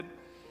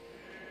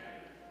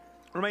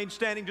Remain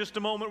standing just a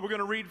moment. We're going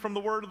to read from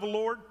the Word of the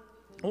Lord.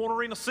 I want to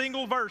read a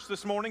single verse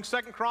this morning, 2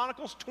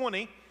 Chronicles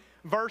 20,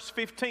 verse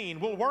 15.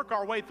 We'll work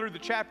our way through the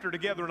chapter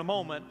together in a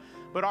moment,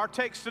 but our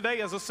text today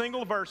is a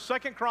single verse,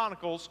 2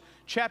 Chronicles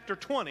chapter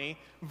 20,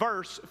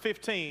 verse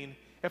 15.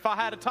 If I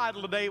had a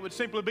title today, it would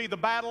simply be The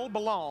Battle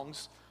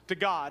Belongs to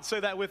God. Say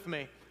that with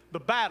me. The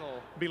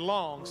battle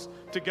belongs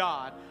to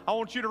God. I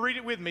want you to read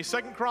it with me.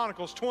 2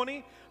 Chronicles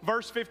 20,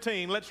 verse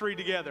 15. Let's read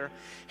together.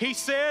 He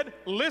said,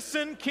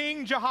 "Listen,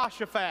 King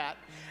Jehoshaphat,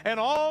 and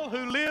all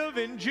who live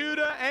in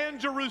Judah and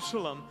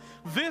Jerusalem.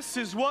 This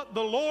is what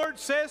the Lord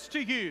says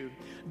to you.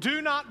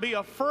 Do not be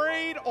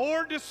afraid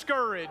or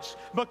discouraged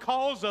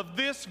because of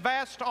this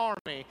vast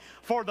army,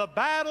 for the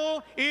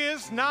battle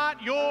is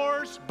not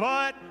yours,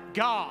 but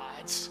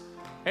God's."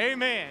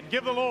 Amen.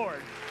 Give the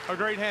Lord a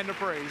great hand of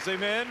praise.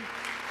 Amen.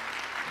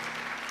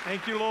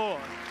 Thank you,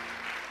 Lord.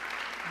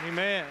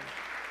 Amen.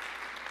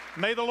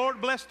 May the Lord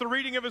bless the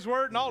reading of His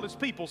Word, and all His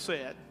people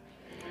said.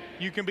 Amen.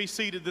 You can be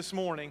seated this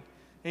morning.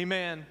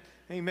 Amen.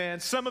 Amen.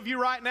 Some of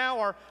you right now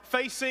are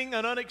facing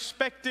an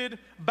unexpected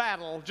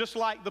battle, just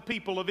like the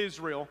people of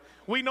Israel.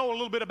 We know a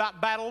little bit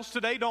about battles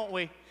today, don't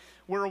we?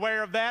 We're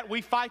aware of that.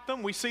 We fight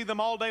them. We see them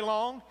all day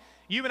long.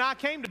 You and I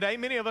came today,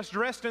 many of us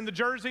dressed in the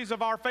jerseys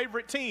of our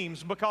favorite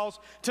teams, because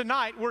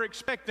tonight we're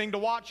expecting to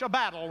watch a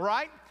battle,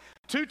 right?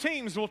 Two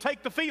teams will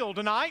take the field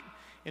tonight,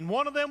 and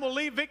one of them will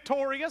leave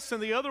victorious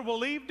and the other will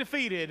leave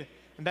defeated.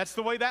 And that's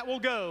the way that will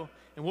go.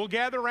 And we'll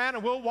gather around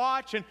and we'll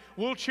watch and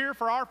we'll cheer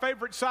for our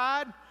favorite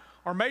side.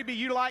 Or maybe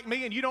you like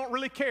me and you don't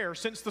really care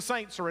since the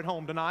Saints are at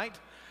home tonight.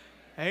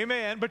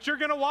 Amen. But you're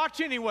going to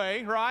watch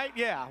anyway, right?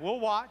 Yeah, we'll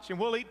watch and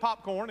we'll eat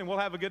popcorn and we'll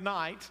have a good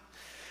night.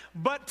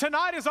 But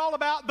tonight is all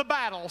about the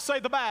battle. Say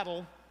the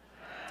battle.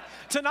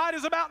 Tonight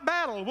is about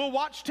battle. We'll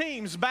watch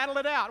teams battle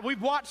it out.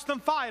 We've watched them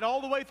fight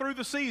all the way through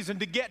the season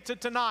to get to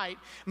tonight.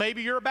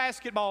 Maybe you're a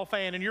basketball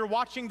fan and you're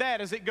watching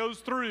that as it goes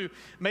through.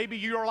 Maybe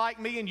you're like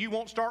me and you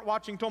won't start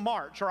watching till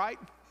March, right?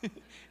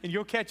 And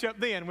you'll catch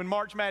up then when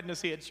March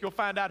Madness hits. You'll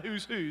find out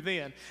who's who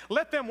then.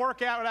 Let them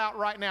work out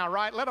right now,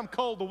 right? Let them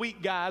cull the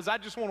weak guys. I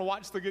just want to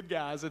watch the good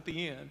guys at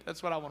the end.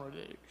 That's what I want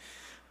to do.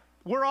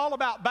 We're all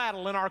about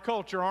battle in our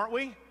culture, aren't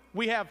we?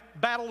 We have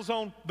battles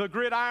on the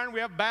gridiron. We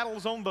have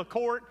battles on the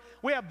court.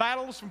 We have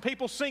battles from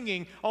people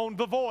singing on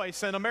The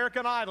Voice and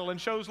American Idol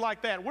and shows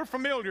like that. We're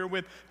familiar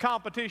with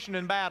competition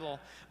and battle.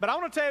 But I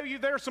want to tell you,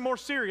 there are some more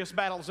serious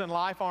battles in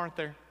life, aren't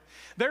there?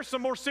 There's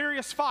some more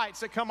serious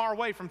fights that come our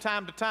way from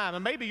time to time,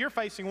 and maybe you're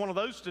facing one of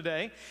those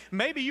today.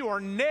 Maybe you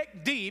are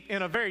neck deep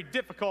in a very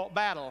difficult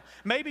battle.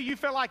 Maybe you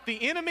feel like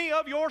the enemy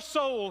of your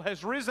soul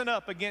has risen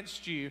up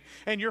against you,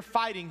 and you're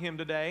fighting him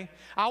today.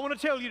 I want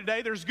to tell you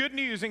today, there's good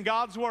news in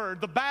God's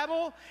Word. The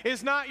battle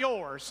is not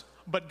yours,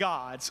 but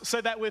God's.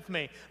 Say that with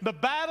me. The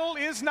battle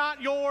is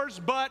not yours,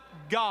 but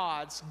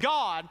God's.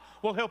 God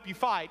will help you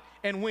fight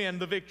and win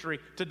the victory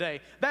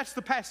today. That's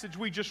the passage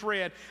we just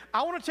read.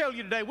 I want to tell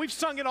you today, we've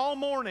sung it all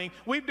morning.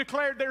 We've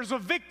declared there's a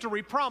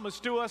victory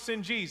promised to us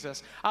in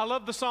Jesus. I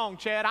love the song,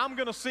 Chad. I'm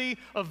going to see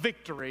a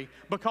victory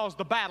because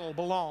the battle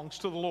belongs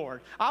to the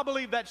Lord. I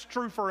believe that's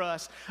true for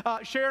us.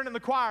 Sharon and the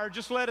choir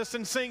just led us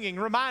in singing,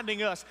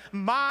 reminding us,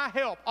 my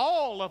help,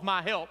 all of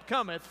my help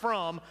cometh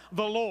from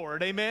the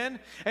Lord. Amen?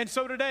 And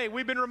so today,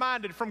 we've been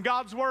reminded from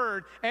God's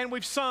Word, and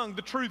we've sung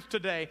the truth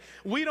today.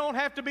 We don't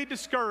have to be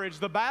discouraged.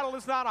 The battle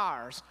is not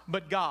ours,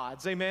 but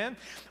God's. Amen?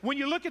 When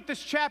you look at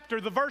this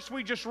chapter, the verse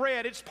we just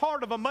read, it's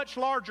part of a much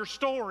larger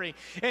story,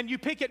 and you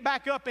pick it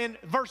back up in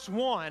verse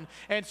 1.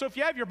 And so if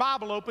you have your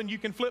Bible open, you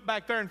can flip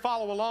back there and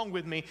follow along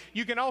with me.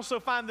 You can also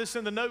find this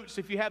in the notes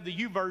if you have the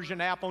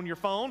YouVersion app on your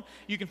phone.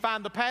 You can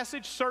find the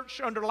passage,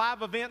 search under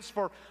live events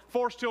for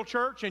Forest Hill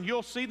Church, and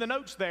you'll see the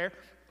notes there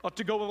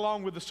to go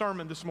along with the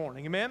sermon this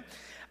morning. Amen?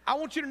 I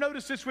want you to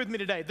notice this with me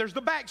today. There's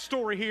the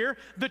backstory here.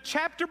 The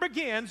chapter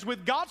begins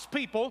with God's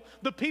people,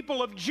 the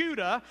people of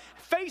Judah,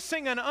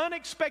 facing an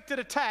unexpected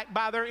attack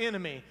by their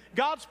enemy.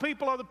 God's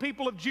people are the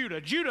people of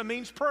Judah. Judah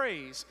means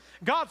praise.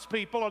 God's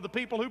people are the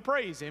people who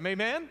praise Him.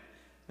 Amen?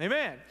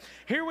 Amen.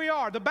 Here we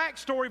are, the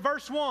backstory,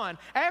 verse 1.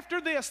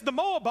 After this, the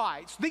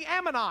Moabites, the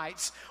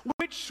Ammonites,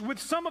 which with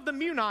some of the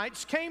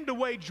Meunites came to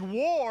wage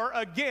war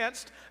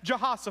against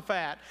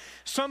Jehoshaphat.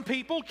 Some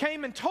people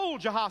came and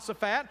told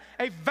Jehoshaphat,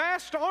 a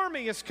vast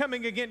army is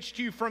coming against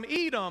you from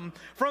Edom,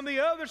 from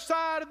the other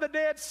side of the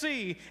Dead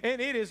Sea,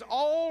 and it is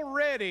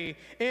already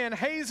in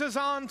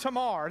Hazazon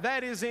Tamar.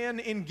 That is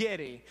in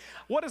En-gedi.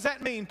 What does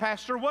that mean,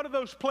 Pastor? What are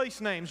those place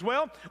names?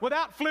 Well,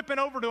 without flipping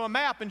over to a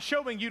map and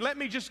showing you, let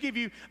me just give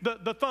you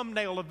the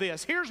thumbnail of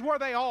this. Here's where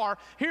they are.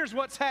 Here's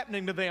what's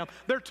happening to them.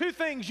 There are two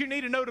things you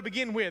need to know to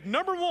begin with.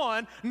 Number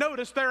one,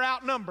 notice they're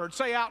outnumbered.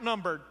 Say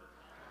outnumbered.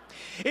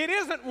 It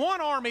isn't one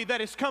army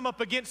that has come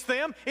up against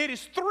them. It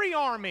is three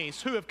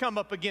armies who have come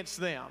up against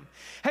them.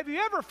 Have you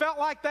ever felt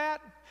like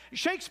that?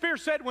 Shakespeare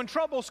said when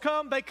troubles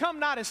come, they come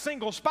not as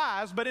single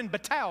spies, but in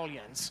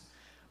battalions.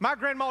 My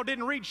grandma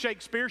didn't read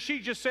Shakespeare. She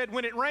just said,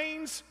 when it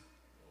rains.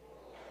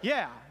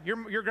 Yeah,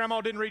 your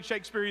grandma didn't read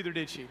Shakespeare either,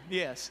 did she?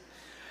 Yes.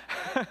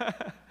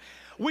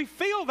 We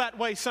feel that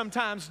way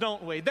sometimes,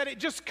 don't we? That it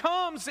just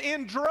comes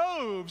in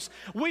droves.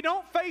 We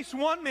don't face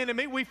one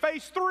enemy, we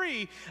face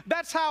three.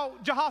 That's how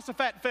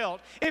Jehoshaphat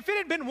felt. If it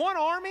had been one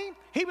army,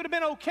 he would have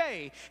been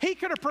okay. He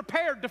could have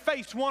prepared to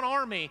face one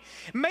army.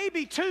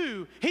 Maybe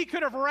two. He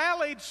could have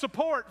rallied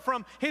support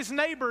from his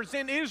neighbors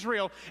in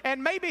Israel,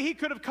 and maybe he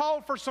could have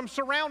called for some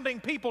surrounding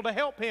people to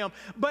help him.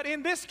 But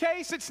in this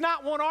case, it's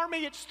not one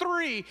army, it's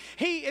three.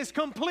 He is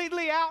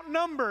completely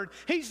outnumbered.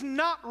 He's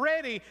not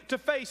ready to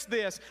face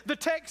this. The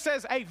text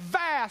says a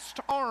vast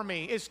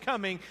army is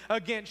coming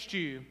against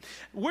you.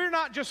 We're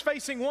not just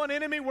facing one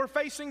enemy, we're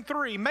facing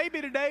three.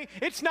 Maybe today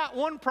it's not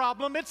one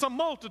problem, it's a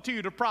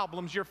multitude of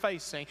problems you're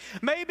facing.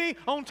 Maybe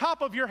on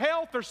top of your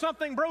health, there's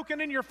something broken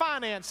in your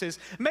finances.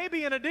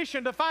 Maybe in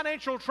addition to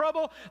financial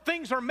trouble,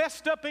 things are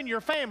messed up in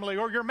your family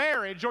or your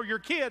marriage or your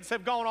kids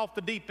have gone off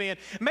the deep end.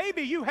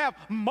 Maybe you have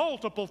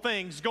multiple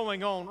things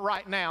going on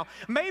right now.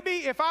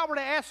 Maybe if I were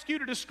to ask you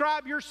to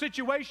describe your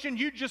situation,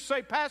 you'd just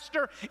say,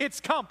 Pastor, it's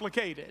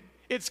complicated.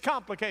 It's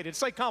complicated.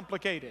 Say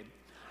complicated.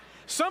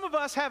 Some of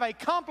us have a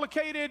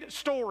complicated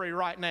story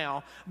right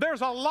now.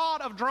 There's a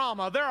lot of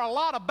drama. There are a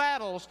lot of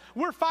battles.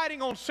 We're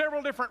fighting on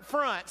several different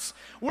fronts.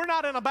 We're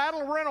not in a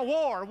battle, we're in a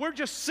war. We're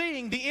just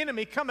seeing the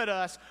enemy come at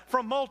us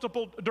from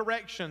multiple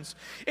directions.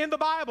 In the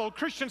Bible,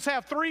 Christians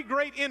have three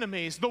great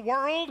enemies: the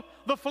world,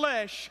 the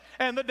flesh,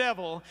 and the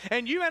devil.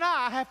 And you and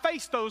I have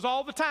faced those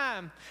all the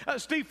time.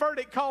 Steve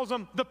Furtick calls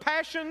them the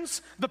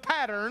passions, the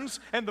patterns,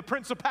 and the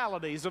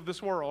principalities of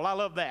this world. I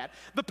love that.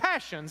 The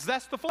passions,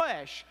 that's the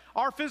flesh.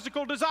 Our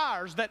physical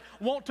desires that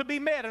want to be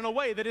met in a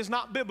way that is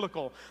not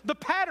biblical. The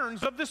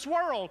patterns of this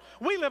world.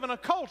 We live in a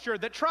culture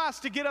that tries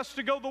to get us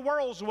to go the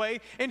world's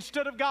way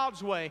instead of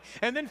God's way.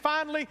 And then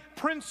finally,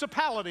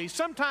 principalities.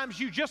 Sometimes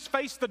you just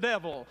face the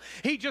devil.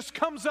 He just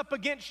comes up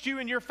against you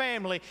and your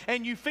family,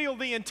 and you feel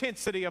the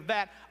intensity of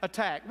that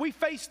attack. We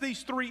face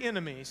these three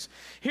enemies.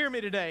 Hear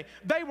me today.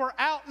 They were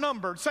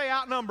outnumbered. Say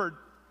outnumbered.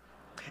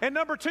 And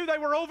number two, they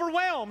were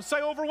overwhelmed.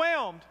 Say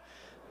overwhelmed.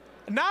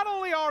 Not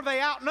only are they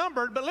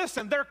outnumbered, but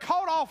listen, they're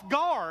caught off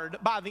guard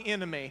by the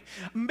enemy.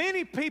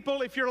 Many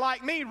people, if you're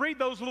like me, read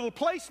those little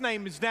place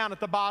names down at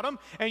the bottom,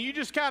 and you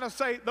just kind of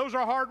say, those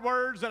are hard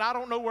words, and I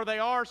don't know where they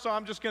are, so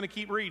I'm just going to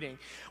keep reading.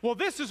 Well,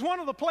 this is one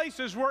of the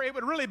places where it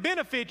would really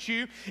benefit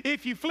you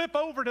if you flip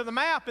over to the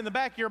map in the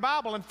back of your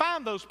Bible and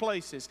find those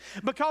places.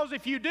 Because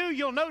if you do,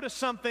 you'll notice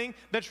something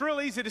that's real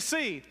easy to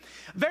see.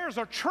 There's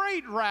a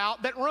trade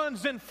route that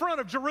runs in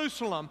front of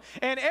Jerusalem,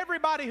 and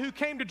everybody who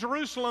came to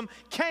Jerusalem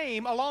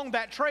came along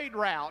that trade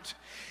route.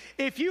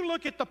 If you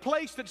look at the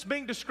place that's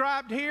being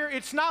described here,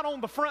 it's not on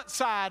the front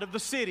side of the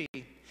city.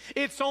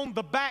 It's on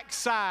the back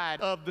side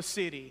of the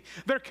city.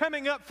 They're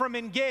coming up from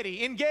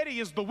En-Gedi.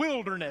 En-Gedi is the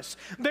wilderness.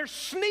 They're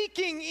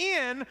sneaking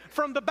in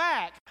from the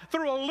back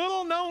through a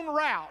little known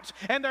route,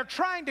 and they're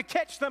trying to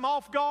catch them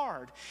off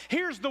guard.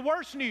 Here's the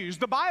worst news.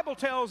 The Bible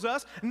tells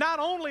us not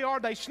only are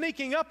they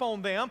sneaking up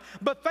on them,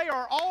 but they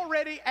are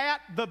already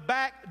at the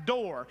back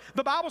door.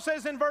 The Bible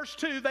says in verse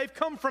 2, they've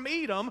come from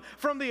Edom,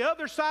 from the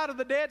other side of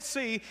the Dead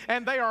Sea,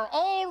 and they are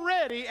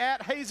already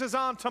at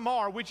Hazazon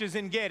Tamar, which is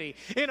En-Gedi.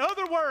 In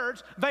other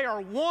words, they are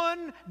 1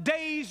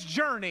 day's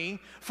journey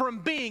from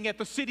being at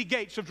the city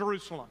gates of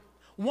Jerusalem.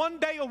 1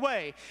 day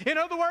away. In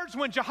other words,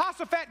 when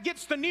Jehoshaphat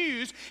gets the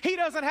news, he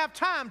doesn't have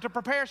time to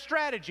prepare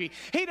strategy.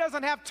 He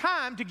doesn't have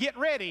time to get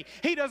ready.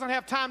 He doesn't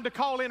have time to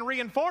call in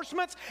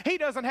reinforcements. He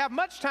doesn't have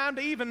much time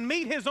to even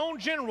meet his own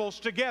generals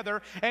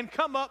together and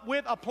come up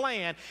with a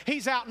plan.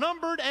 He's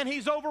outnumbered and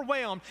he's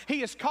overwhelmed.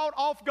 He is caught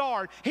off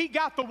guard. He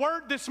got the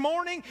word this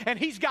morning and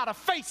he's got to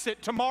face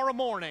it tomorrow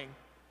morning.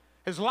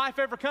 Has life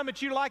ever come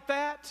at you like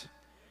that?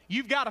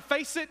 You've got to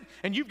face it,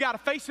 and you've got to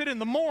face it in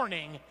the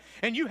morning,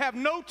 and you have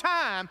no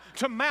time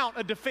to mount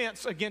a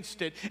defense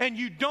against it, and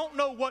you don't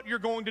know what you're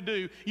going to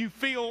do. You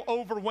feel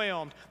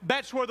overwhelmed.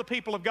 That's where the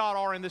people of God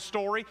are in this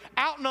story,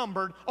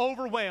 outnumbered,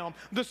 overwhelmed.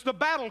 The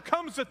battle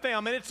comes at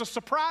them, and it's a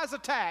surprise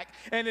attack,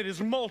 and it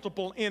is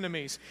multiple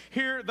enemies.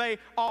 Here they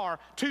are.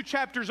 2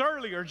 chapters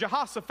earlier,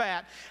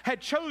 Jehoshaphat had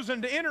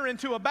chosen to enter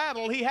into a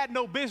battle he had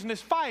no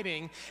business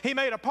fighting. He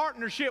made a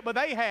partnership with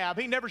Ahab.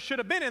 He never should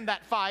have been in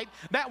that fight.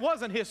 That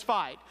wasn't his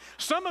fight.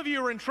 Some of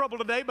you are in trouble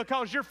today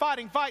because you're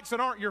fighting fights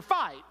that aren't your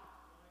fight.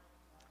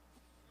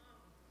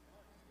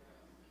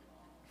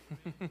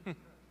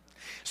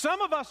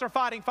 Some of us are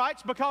fighting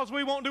fights because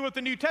we won't do what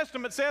the New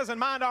Testament says and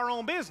mind our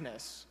own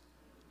business.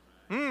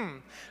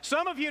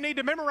 Some of you need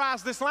to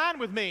memorize this line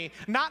with me.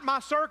 Not my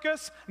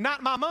circus,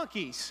 not my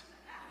monkeys.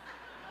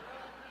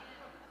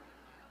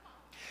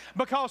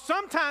 Because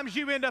sometimes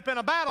you end up in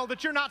a battle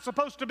that you're not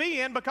supposed to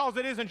be in because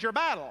it isn't your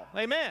battle.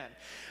 Amen.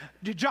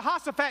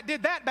 Jehoshaphat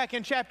did that back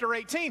in chapter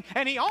 18,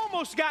 and he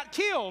almost got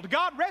killed.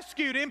 God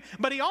rescued him,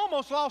 but he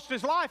almost lost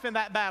his life in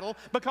that battle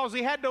because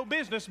he had no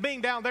business being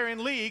down there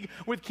in league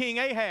with King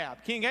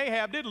Ahab. King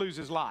Ahab did lose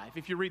his life,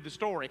 if you read the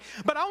story.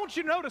 But I want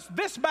you to notice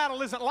this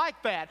battle isn't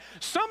like that.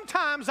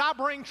 Sometimes I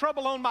bring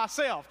trouble on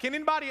myself. Can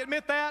anybody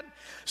admit that?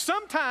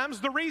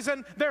 Sometimes the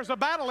reason there's a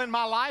battle in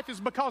my life is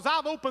because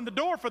I've opened the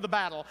door for the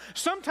battle.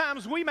 Sometimes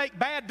sometimes we make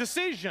bad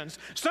decisions.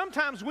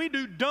 Sometimes we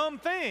do dumb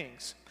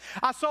things.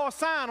 I saw a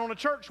sign on a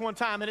church one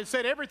time, and it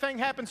said everything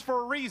happens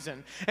for a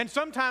reason. And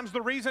sometimes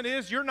the reason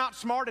is you're not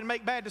smart and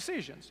make bad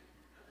decisions.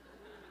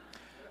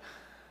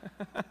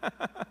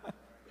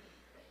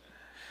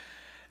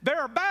 There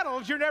are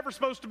battles you're never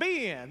supposed to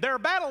be in. There are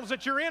battles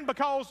that you're in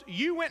because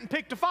you went and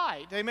picked a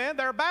fight. Amen?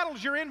 There are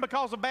battles you're in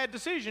because of bad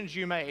decisions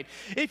you made.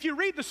 If you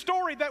read the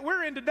story that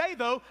we're in today,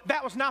 though,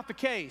 that was not the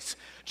case.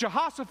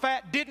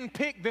 Jehoshaphat didn't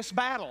pick this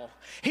battle.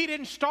 He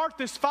didn't start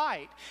this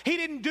fight. He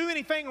didn't do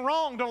anything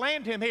wrong to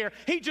land him here.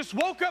 He just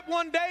woke up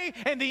one day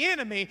and the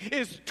enemy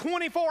is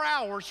 24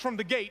 hours from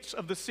the gates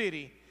of the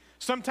city.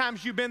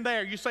 Sometimes you've been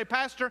there. You say,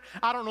 Pastor,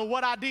 I don't know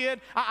what I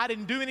did. I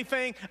didn't do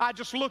anything. I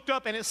just looked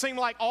up and it seemed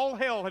like all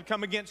hell had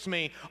come against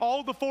me.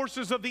 All the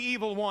forces of the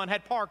evil one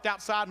had parked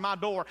outside my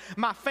door.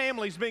 My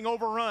family's being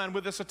overrun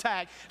with this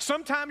attack.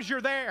 Sometimes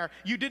you're there.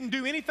 You didn't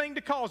do anything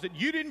to cause it.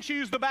 You didn't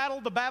choose the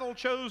battle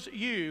chose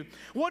you.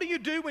 What do you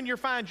do when you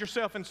find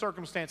yourself in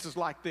circumstances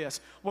like this?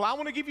 Well, I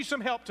want to give you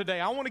some help today.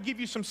 I want to give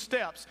you some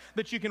steps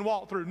that you can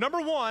walk through. Number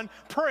one,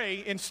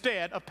 pray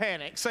instead of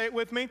panic. Say it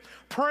with me.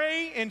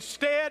 Pray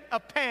instead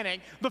of panic.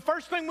 The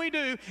first thing we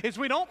do is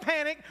we don't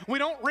panic, we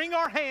don't wring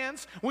our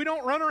hands, we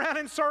don't run around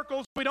in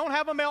circles, we don't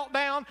have a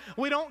meltdown,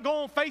 we don't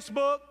go on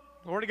Facebook.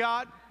 Glory to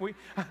God. We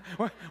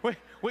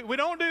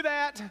don't do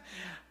that.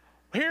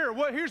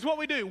 Here's what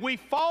we do. We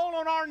fall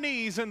on our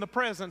knees in the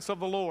presence of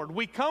the Lord.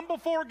 We come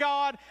before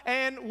God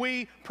and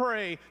we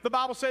pray. The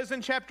Bible says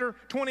in chapter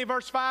 20,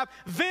 verse 5,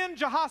 Then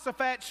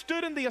Jehoshaphat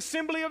stood in the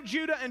assembly of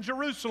Judah and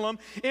Jerusalem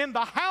in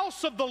the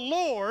house of the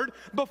Lord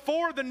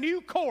before the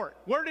new court.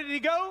 Where did he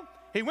go?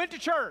 He went to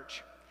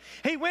church.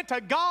 He went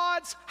to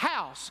God's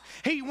house.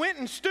 He went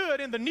and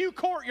stood in the new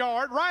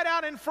courtyard right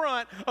out in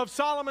front of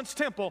Solomon's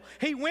temple.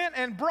 He went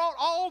and brought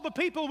all the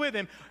people with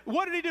him.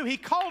 What did he do? He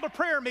called a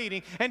prayer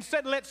meeting and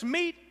said, let's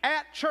meet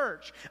at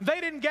church.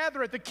 They didn't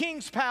gather at the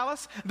king's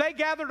palace. They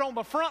gathered on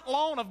the front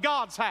lawn of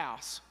God's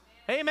house.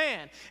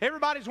 Amen.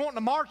 Everybody's wanting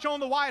to march on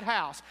the White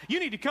House.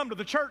 You need to come to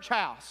the church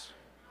house.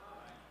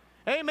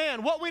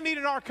 Amen. What we need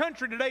in our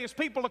country today is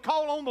people to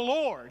call on the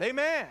Lord.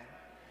 Amen.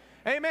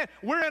 Amen.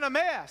 We're in a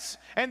mess,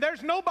 and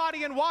there's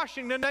nobody in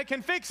Washington that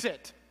can fix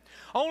it.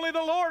 Only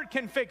the Lord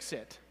can fix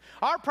it.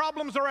 Our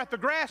problems are at the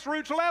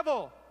grassroots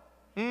level.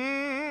 I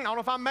don't know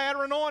if I'm mad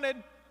or anointed.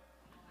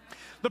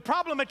 The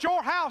problem at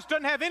your house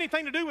doesn't have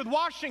anything to do with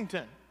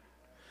Washington.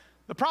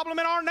 The problem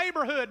in our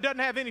neighborhood doesn't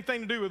have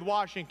anything to do with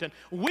Washington.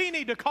 We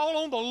need to call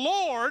on the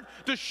Lord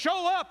to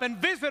show up and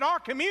visit our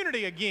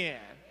community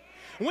again.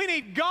 We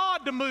need God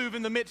to move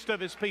in the midst of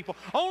His people.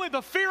 Only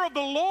the fear of the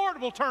Lord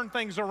will turn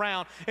things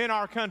around in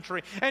our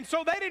country. And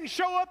so they didn't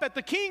show up at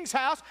the king's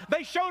house.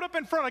 They showed up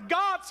in front of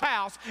God's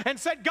house and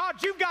said,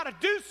 God, you've got to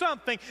do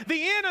something.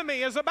 The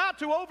enemy is about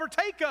to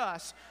overtake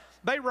us.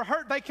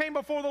 They came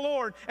before the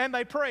Lord and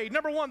they prayed.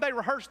 Number one, they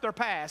rehearsed their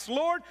past.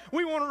 Lord,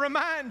 we want to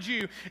remind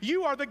you,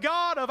 you are the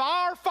God of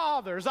our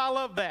fathers. I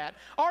love that.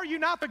 Are you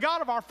not the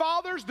God of our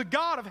fathers, the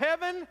God of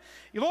heaven?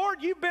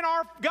 Lord, you've been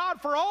our God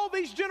for all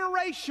these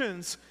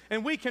generations,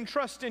 and we can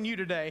trust in you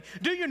today.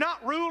 Do you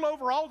not rule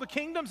over all the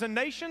kingdoms and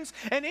nations?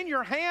 And in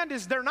your hand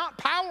is there not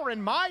power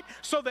and might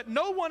so that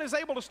no one is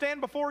able to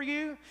stand before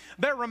you?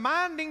 They're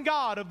reminding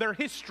God of their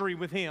history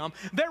with Him.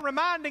 They're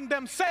reminding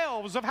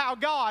themselves of how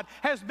God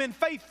has been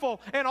faithful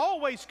and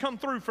always come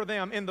through for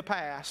them in the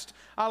past.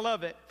 I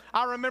love it.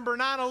 I remember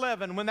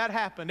 9/11 when that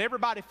happened.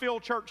 Everybody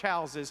filled church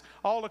houses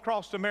all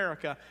across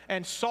America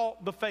and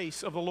sought the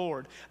face of the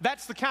Lord.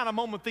 That's the kind of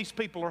moment these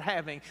people are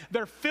having.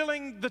 They're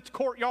filling the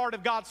courtyard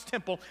of God's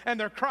temple and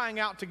they're crying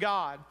out to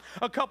God.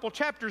 A couple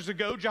chapters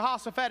ago,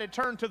 Jehoshaphat had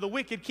turned to the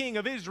wicked king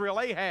of Israel,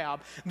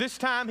 Ahab. This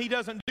time he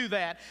doesn't do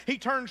that. He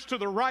turns to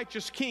the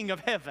righteous king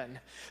of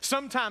heaven.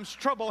 Sometimes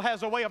trouble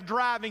has a way of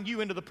driving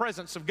you into the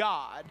presence of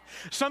God.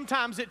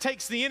 Sometimes it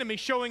takes the enemy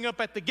showing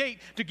up at the gate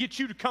to get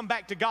you to come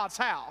back to God's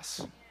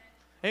house.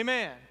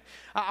 Amen.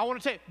 I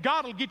want to tell you,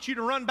 God will get you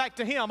to run back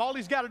to Him. All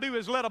He's got to do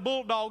is let a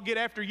bulldog get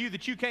after you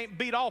that you can't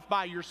beat off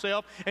by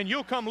yourself, and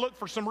you'll come look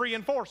for some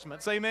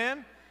reinforcements.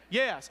 Amen?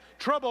 Yes,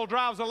 trouble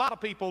drives a lot of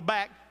people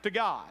back to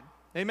God.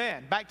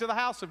 Amen. Back to the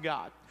house of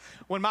God.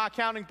 When my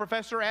accounting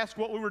professor asked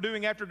what we were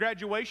doing after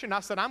graduation,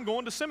 I said, I'm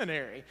going to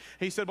seminary.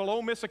 He said, well,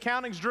 old Miss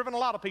Accounting's driven a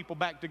lot of people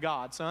back to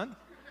God, son.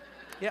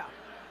 Yeah.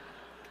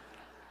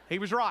 He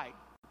was right.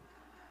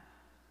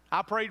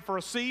 I prayed for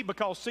a C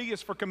because C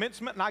is for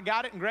commencement, and I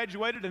got it and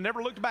graduated and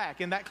never looked back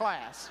in that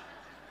class.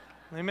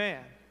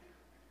 Amen.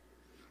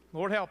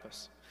 Lord, help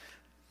us.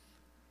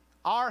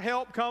 Our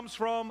help comes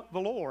from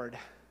the Lord.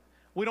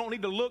 We don't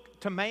need to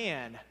look to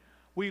man.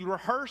 We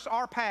rehearse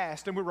our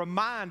past and we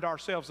remind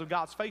ourselves of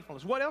God's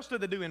faithfulness. What else did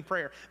they do in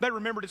prayer? They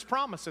remembered His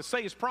promises.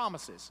 Say His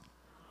promises.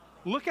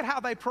 Look at how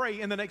they pray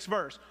in the next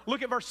verse.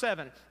 Look at verse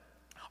 7.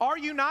 Are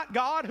you not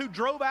God who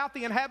drove out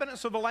the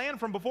inhabitants of the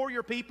land from before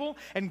your people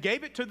and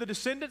gave it to the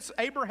descendants,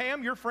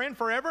 Abraham, your friend,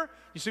 forever?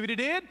 You see what He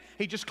did?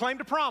 He just claimed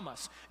a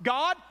promise.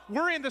 God,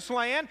 we're in this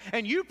land,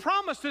 and you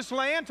promised this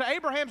land to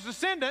Abraham's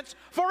descendants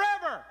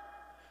forever.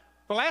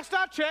 The last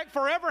I checked,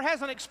 forever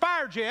hasn't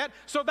expired yet,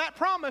 so that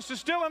promise is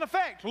still in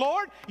effect.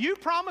 Lord, you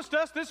promised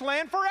us this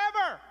land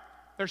forever.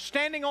 They're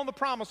standing on the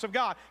promise of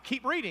God.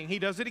 Keep reading. He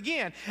does it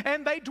again.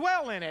 And they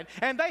dwell in it.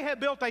 And they have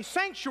built a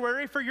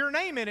sanctuary for your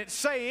name in it,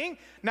 saying,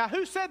 now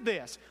who said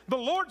this? The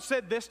Lord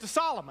said this to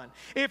Solomon.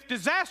 If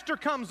disaster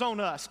comes on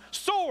us,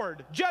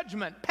 sword,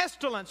 judgment,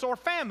 pestilence, or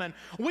famine,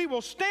 we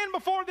will stand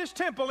before this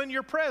temple in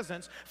your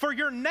presence, for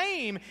your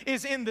name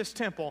is in this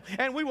temple.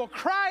 And we will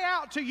cry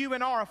out to you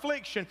in our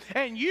affliction,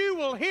 and you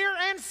will hear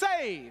and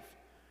save.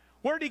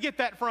 Where did he get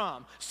that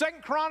from? 2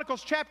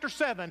 Chronicles chapter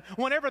 7.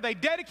 Whenever they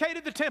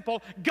dedicated the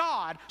temple,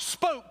 God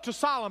spoke to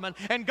Solomon,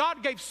 and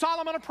God gave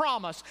Solomon a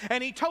promise.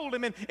 And he told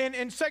him in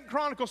 2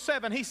 Chronicles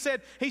 7, he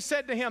said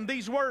to him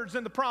these words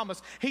in the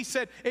promise. He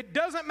said, it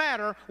doesn't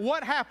matter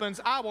what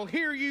happens, I will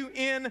hear you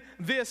in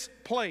this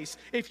place.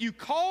 If you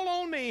call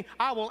on me,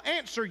 I will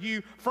answer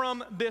you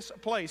from this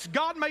place.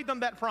 God made them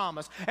that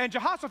promise. And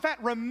Jehoshaphat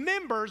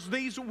remembers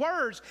these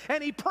words,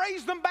 and he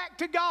prays them back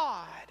to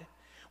God.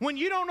 When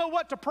you don't know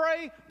what to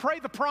pray, pray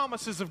the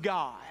promises of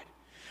God.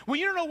 When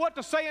you don't know what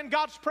to say in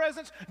God's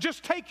presence,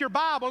 just take your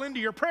Bible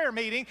into your prayer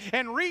meeting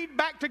and read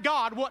back to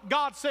God what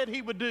God said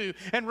He would do.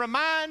 And you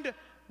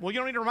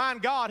don't need to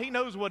remind God, He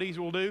knows what He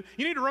will do.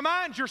 You need to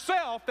remind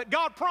yourself that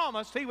God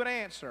promised He would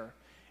answer.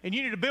 And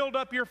you need to build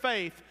up your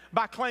faith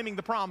by claiming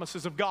the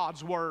promises of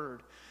God's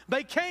Word.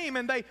 They came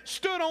and they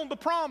stood on the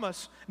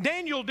promise.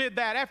 Daniel did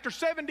that after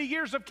 70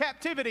 years of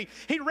captivity.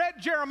 He read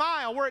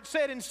Jeremiah where it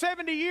said in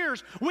 70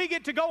 years we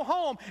get to go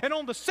home. And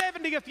on the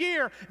 70th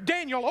year,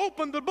 Daniel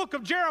opened the book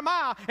of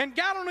Jeremiah and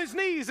got on his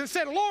knees and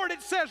said, Lord,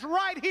 it says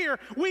right here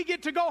we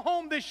get to go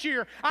home this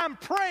year. I'm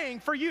praying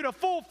for you to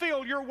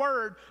fulfill your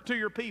word to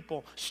your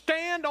people.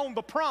 Stand on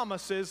the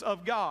promises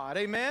of God.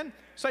 Amen?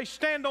 Say,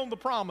 stand on the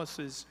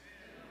promises.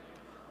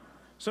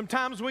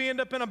 Sometimes we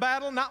end up in a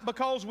battle not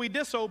because we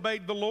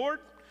disobeyed the Lord,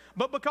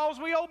 but because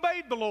we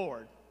obeyed the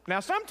Lord. Now,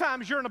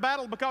 sometimes you're in a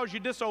battle because you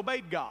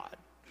disobeyed God.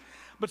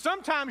 But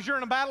sometimes you're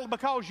in a battle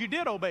because you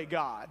did obey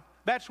God.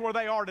 That's where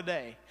they are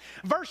today.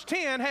 Verse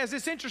 10 has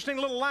this interesting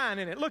little line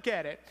in it. Look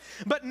at it.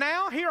 But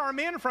now here are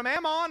men from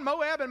Ammon,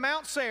 Moab, and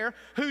Mount Seir,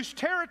 whose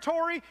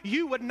territory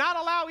you would not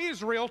allow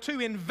Israel to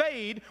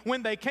invade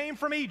when they came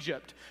from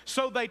Egypt.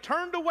 So they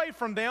turned away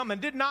from them and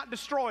did not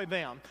destroy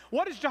them.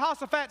 What is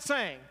Jehoshaphat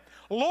saying?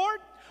 Lord,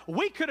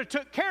 we could have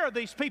took care of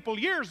these people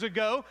years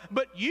ago,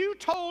 but you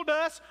told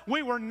us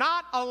we were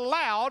not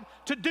allowed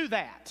to do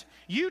that.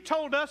 You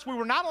told us we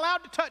were not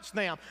allowed to touch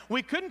them.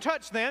 We couldn't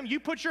touch them. You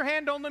put your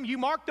hand on them. You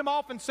marked them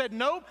off and said,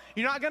 nope,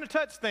 you're not going to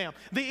touch them.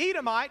 The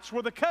Edomites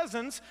were the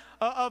cousins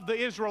of the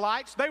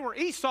Israelites. They were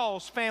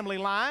Esau's family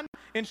line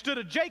instead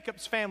of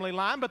Jacob's family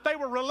line, but they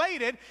were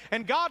related,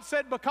 and God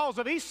said because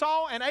of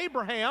Esau and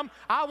Abraham,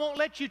 I won't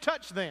let you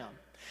touch them.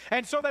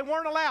 And so they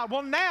weren't allowed.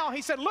 Well, now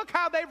he said, look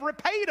how they've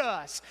repaid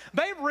us.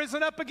 They've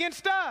risen up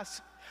against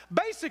us.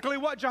 Basically,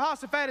 what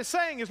Jehoshaphat is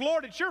saying is,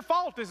 Lord, it's your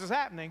fault this is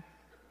happening.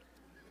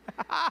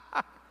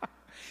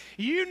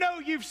 You know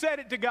you've said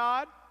it to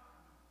God.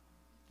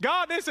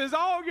 God, this is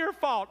all your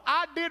fault.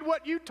 I did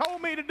what you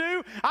told me to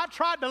do. I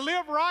tried to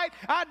live right.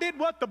 I did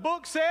what the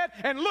book said.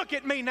 And look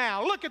at me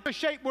now. Look at the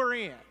shape we're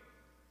in.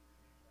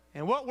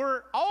 And what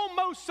we're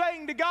almost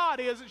saying to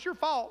God is, it's your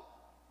fault.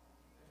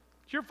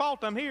 It's your fault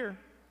I'm here.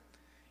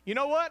 You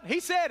know what?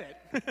 He said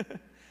it.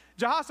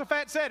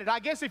 Jehoshaphat said it. I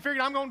guess he figured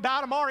I'm going to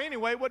die tomorrow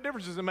anyway. What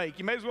difference does it make?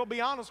 You may as well be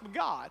honest with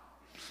God.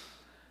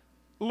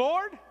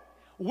 Lord,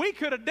 we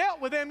could have dealt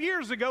with them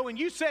years ago and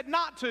you said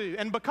not to.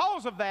 And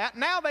because of that,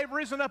 now they've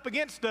risen up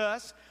against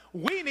us.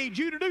 We need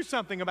you to do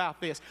something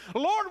about this.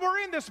 Lord, we're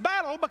in this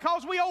battle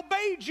because we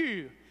obeyed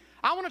you.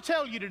 I want to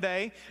tell you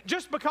today,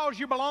 just because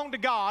you belong to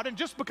God and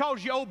just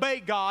because you obey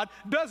God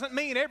doesn't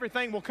mean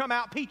everything will come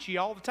out peachy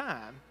all the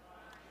time.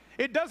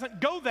 It doesn't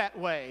go that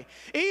way.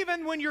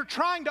 Even when you're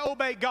trying to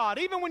obey God,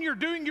 even when you're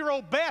doing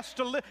your best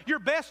to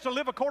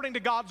live according to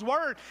God's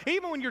word,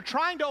 even when you're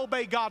trying to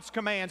obey God's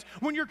commands,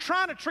 when you're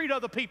trying to treat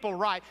other people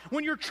right,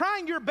 when you're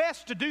trying your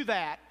best to do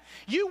that,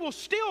 you will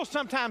still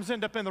sometimes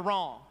end up in the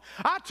wrong.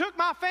 I took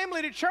my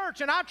family to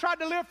church and I tried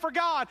to live for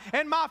God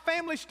and my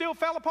family still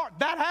fell apart.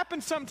 That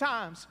happens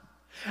sometimes.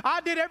 I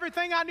did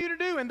everything I knew to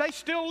do and they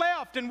still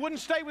left and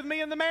wouldn't stay with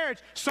me in the marriage.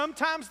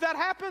 Sometimes that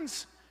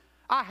happens.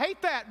 I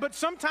hate that, but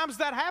sometimes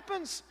that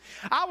happens.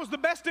 I was the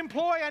best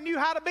employee I knew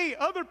how to be.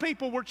 Other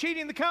people were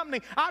cheating the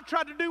company. I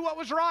tried to do what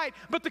was right,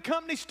 but the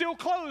company still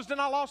closed and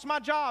I lost my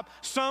job.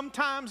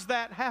 Sometimes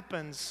that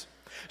happens.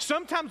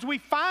 Sometimes we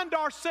find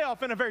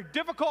ourselves in a very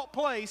difficult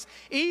place,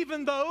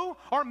 even though,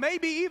 or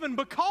maybe even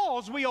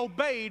because we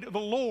obeyed the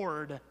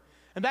Lord.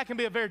 And that can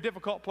be a very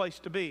difficult place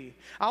to be.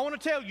 I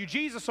want to tell you,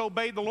 Jesus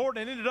obeyed the Lord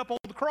and ended up on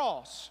the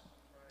cross.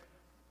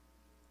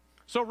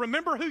 So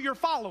remember who you're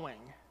following,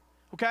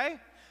 okay?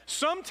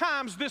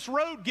 Sometimes this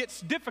road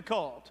gets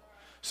difficult.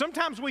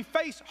 Sometimes we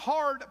face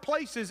hard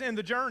places in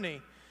the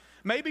journey.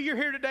 Maybe you're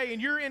here today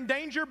and you're in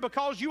danger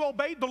because you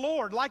obeyed the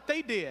Lord like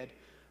they did.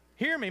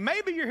 Hear me.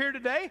 Maybe you're here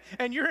today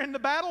and you're in the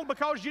battle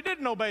because you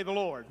didn't obey the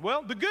Lord.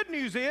 Well, the good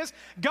news is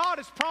God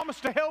has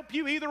promised to help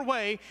you either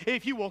way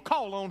if you will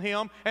call on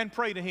Him and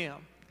pray to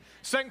Him.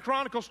 2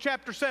 Chronicles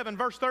chapter 7,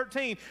 verse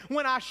 13,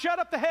 when I shut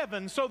up the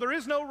heavens so there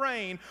is no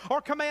rain, or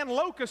command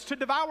locusts to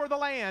devour the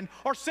land,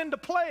 or send a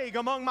plague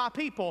among my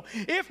people,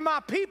 if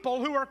my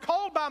people who are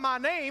called by my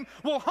name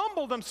will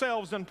humble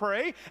themselves and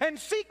pray, and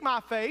seek my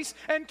face,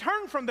 and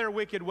turn from their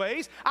wicked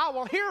ways, I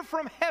will hear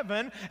from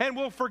heaven, and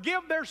will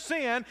forgive their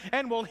sin,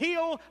 and will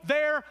heal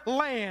their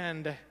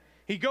land.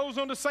 He goes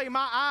on to say,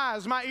 my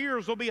eyes, my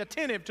ears will be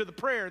attentive to the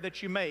prayer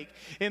that you make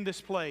in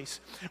this place.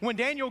 When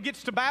Daniel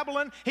gets to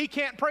Babylon, he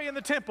can't pray in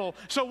the temple.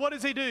 So what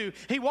does he do?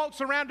 He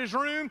walks around his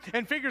room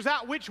and figures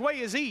out which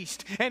way is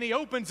east. And he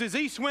opens his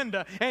east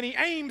window and he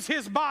aims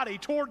his body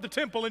toward the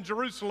temple in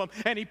Jerusalem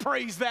and he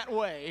prays that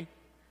way.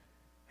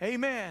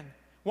 Amen.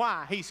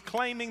 Why? He's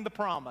claiming the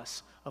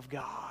promise of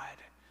God.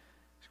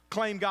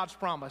 Claim God's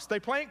promise. They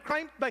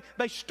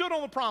stood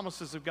on the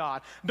promises of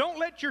God. Don't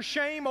let your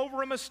shame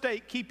over a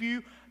mistake keep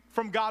you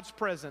from God's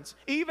presence.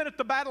 Even if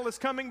the battle is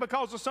coming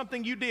because of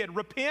something you did,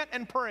 repent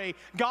and pray.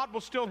 God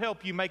will still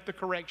help you make the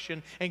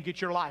correction and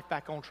get your life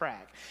back on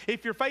track.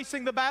 If you're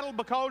facing the battle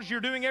because you're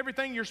doing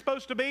everything you're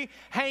supposed to be,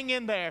 hang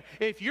in there.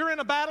 If you're in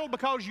a battle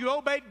because you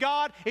obeyed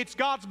God, it's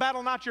God's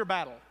battle, not your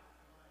battle.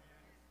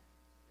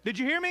 Did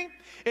you hear me?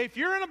 If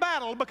you're in a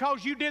battle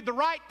because you did the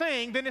right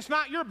thing, then it's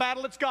not your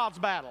battle, it's God's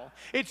battle.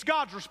 It's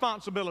God's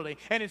responsibility,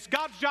 and it's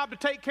God's job to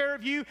take care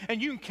of you, and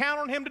you can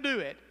count on Him to do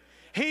it.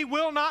 He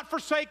will not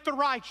forsake the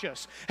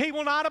righteous. He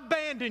will not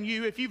abandon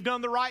you if you've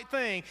done the right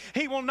thing.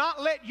 He will not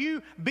let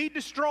you be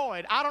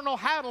destroyed. I don't know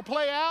how it'll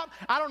play out.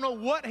 I don't know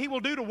what He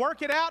will do to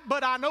work it out,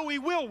 but I know He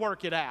will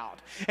work it out.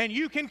 And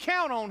you can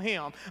count on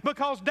Him,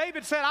 because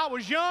David said, I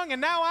was young and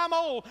now I'm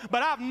old,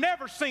 but I've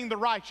never seen the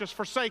righteous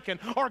forsaken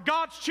or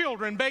God's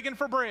children begging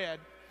for bread.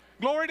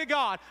 Glory to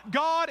God.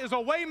 God is a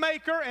way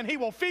maker, and He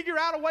will figure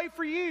out a way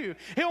for you.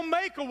 He'll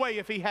make a way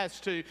if He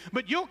has to,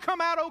 but you'll come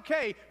out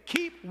okay.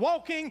 Keep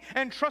walking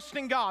and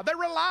trusting God. They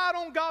relied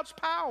on God's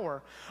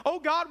power.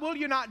 Oh God, will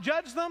you not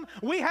judge them?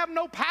 We have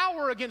no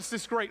power against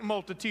this great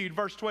multitude,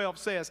 verse 12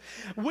 says.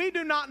 We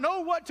do not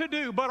know what to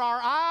do, but our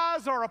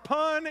eyes are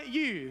upon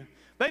you.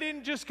 They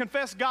didn't just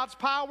confess God's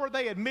power,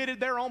 they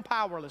admitted their own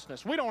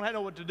powerlessness. We don't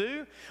know what to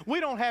do. We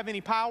don't have any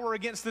power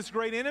against this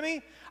great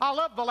enemy. I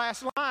love the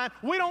last line.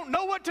 We don't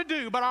know what to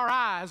do, but our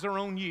eyes are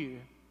on you.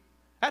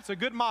 That's a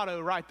good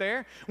motto right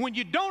there. When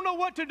you don't know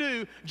what to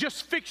do,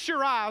 just fix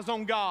your eyes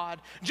on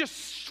God.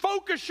 Just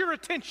focus your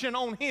attention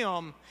on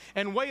Him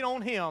and wait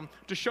on Him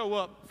to show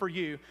up for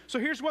you. So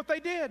here's what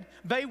they did.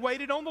 They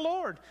waited on the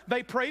Lord.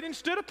 They prayed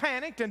instead of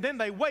panicked, and then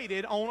they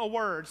waited on a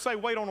word. Say,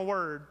 wait on a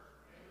word.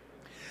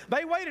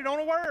 They waited on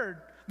a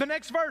word. The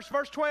next verse,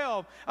 verse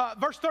 12,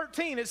 verse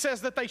 13, it says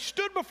that they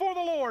stood before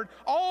the Lord.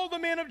 All the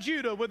men of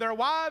Judah with their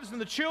wives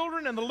and the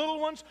children and the little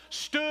ones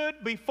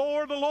stood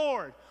before the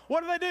Lord.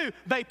 What do?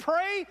 They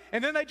pray,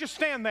 and then they just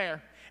stand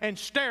there and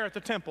stare at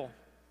the temple.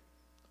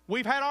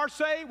 We've had our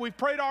say, we've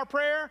prayed our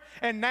prayer,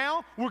 and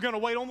now we're going to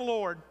wait on the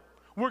Lord.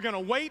 We're going to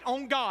wait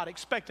on God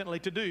expectantly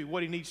to do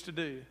what He needs to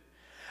do.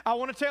 I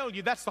want to tell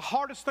you, that's the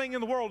hardest thing in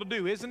the world to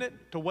do, isn't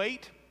it? To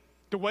wait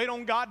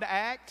on God to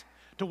act.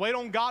 To wait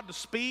on God to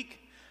speak.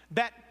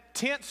 That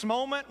tense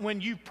moment when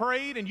you've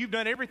prayed and you've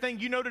done everything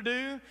you know to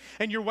do,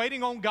 and you're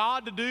waiting on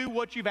God to do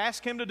what you've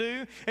asked Him to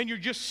do, and you're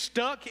just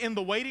stuck in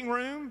the waiting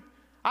room.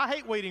 I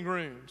hate waiting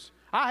rooms.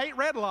 I hate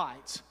red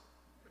lights.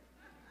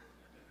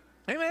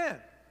 Amen.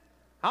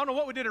 I don't know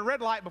what we did at red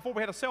light before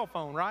we had a cell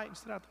phone, right?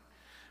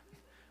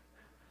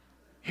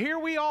 Here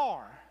we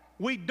are.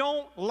 We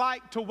don't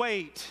like to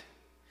wait.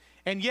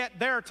 And yet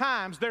there are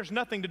times there's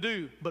nothing to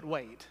do but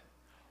wait.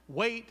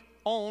 Wait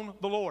on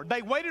the Lord.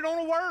 They waited on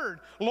a word.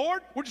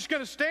 Lord, we're just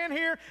going to stand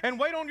here and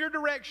wait on your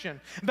direction.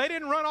 They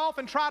didn't run off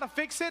and try to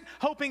fix it,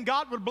 hoping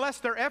God would bless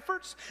their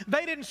efforts.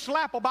 They didn't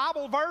slap a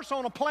Bible verse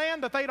on a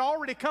plan that they'd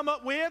already come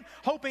up with,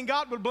 hoping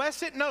God would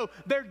bless it. No,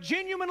 they're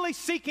genuinely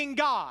seeking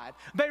God.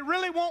 They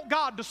really want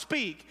God to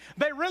speak.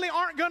 They really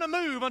aren't going to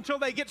move until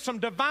they get some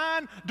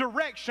divine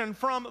direction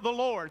from the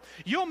Lord.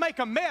 You'll make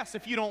a mess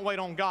if you don't wait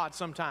on God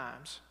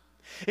sometimes.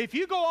 If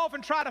you go off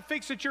and try to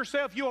fix it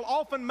yourself, you'll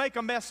often make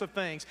a mess of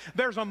things.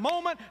 There's a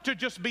moment to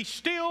just be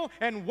still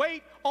and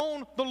wait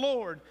on the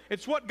Lord.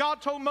 It's what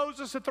God told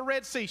Moses at the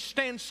Red Sea.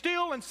 Stand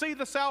still and see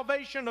the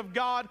salvation of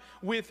God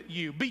with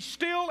you. Be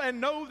still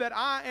and know that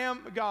I am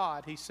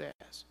God, He says.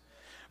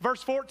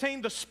 Verse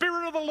 14, the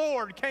Spirit of the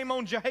Lord came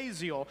on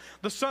Jahaziel,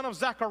 the son of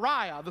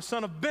Zechariah, the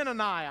son of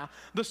Benaniah,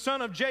 the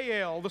son of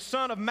Jael, the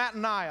son of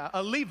Mattaniah,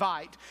 a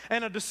Levite,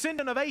 and a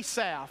descendant of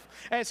Asaph,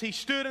 as he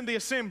stood in the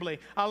assembly.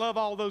 I love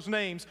all those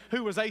names.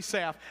 Who was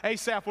Asaph?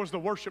 Asaph was the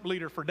worship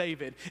leader for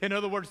David. In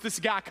other words, this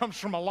guy comes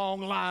from a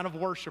long line of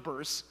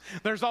worshipers.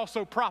 There's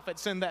also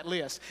prophets in that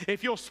list.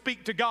 If you'll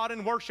speak to God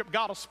in worship,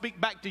 God will speak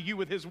back to you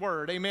with His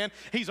word. Amen?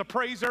 He's a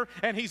praiser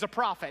and he's a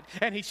prophet.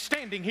 And he's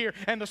standing here,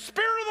 and the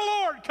Spirit of the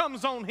Lord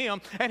comes on on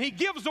him, and he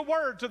gives a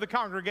word to the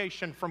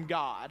congregation from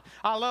God.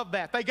 I love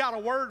that. They got a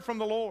word from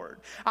the Lord.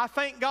 I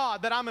thank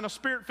God that I'm in a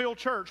Spirit-filled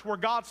church where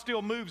God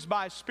still moves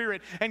by His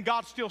Spirit and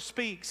God still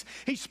speaks.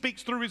 He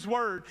speaks through His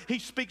word. He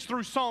speaks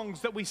through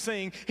songs that we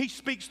sing. He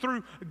speaks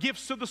through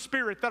gifts of the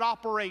Spirit that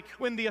operate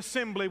in the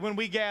assembly when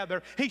we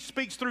gather. He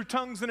speaks through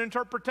tongues and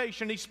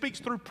interpretation. He speaks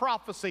through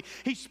prophecy.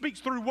 He speaks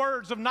through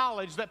words of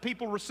knowledge that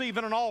people receive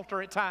in an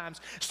altar at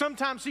times.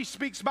 Sometimes He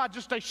speaks by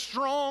just a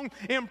strong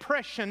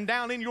impression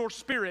down in your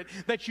spirit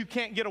that you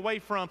can't get away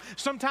from.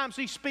 Sometimes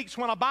He speaks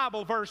when a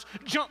Bible verse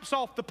jumps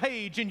off the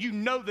page and you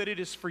know that it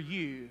is for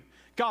you.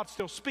 God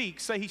still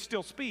speaks. Say, He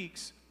still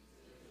speaks.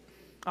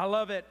 I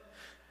love it.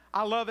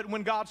 I love it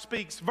when God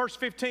speaks. Verse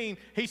 15,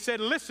 He said,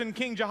 "Listen,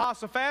 King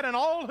Jehoshaphat, and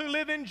all who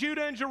live in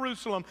Judah and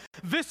Jerusalem,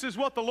 this is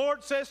what the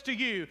Lord says to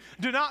you.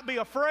 Do not be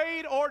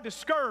afraid or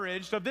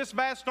discouraged of this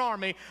vast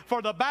army,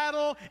 for the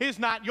battle is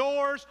not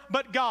yours,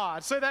 but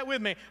God's." Say that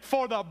with me.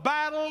 For the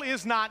battle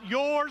is not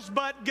yours,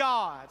 but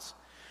God's.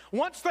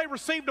 Once they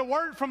received a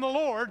word from the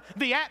Lord,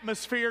 the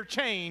atmosphere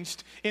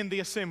changed in the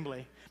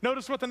assembly.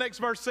 Notice what the next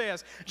verse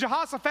says.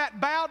 Jehoshaphat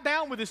bowed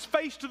down with his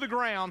face to the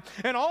ground,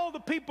 and all the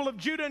people of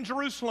Judah and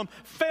Jerusalem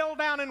fell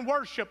down in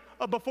worship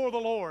before the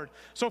Lord.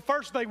 So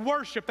first they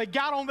worshiped. They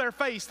got on their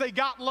face. They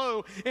got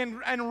low in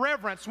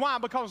reverence. Why?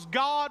 Because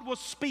God was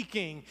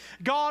speaking.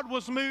 God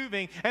was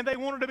moving, and they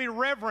wanted to be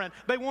reverent.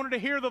 They wanted to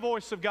hear the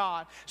voice of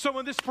God. So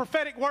when this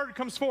prophetic word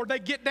comes forward, they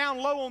get down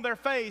low on their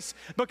face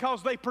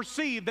because they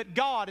perceive that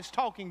God is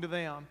talking to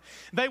them.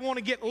 They want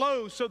to get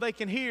low so they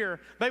can hear.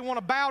 They want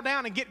to bow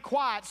down and get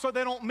quiet so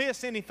they don't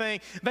miss anything.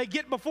 They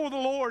get before the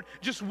Lord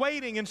just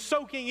waiting and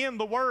soaking in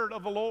the word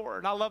of the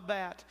Lord. I love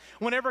that.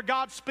 Whenever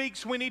God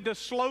speaks, we need to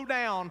slow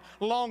down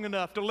long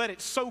enough to let it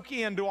soak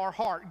into our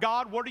heart.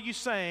 God, what are you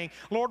saying?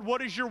 Lord,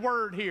 what is your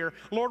word here?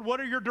 Lord, what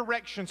are your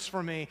directions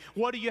for me?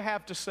 What do you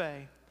have to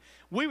say?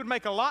 We would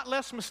make a lot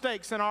less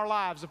mistakes in our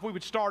lives if we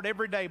would start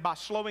every day by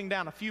slowing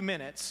down a few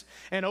minutes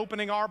and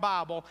opening our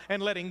Bible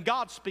and letting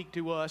God speak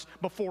to us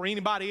before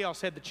anybody else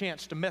had the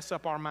chance to mess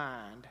up our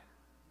mind.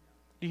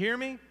 Do you hear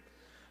me?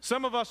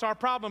 Some of us, our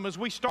problem is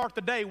we start the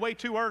day way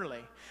too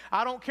early.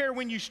 I don't care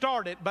when you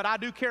start it, but I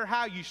do care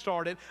how you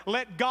start it.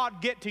 Let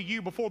God get to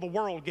you before the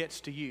world gets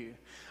to you.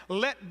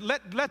 Let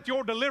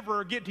your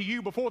deliverer get to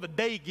you before the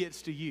day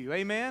gets to you.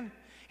 Amen?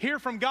 Hear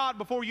from God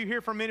before you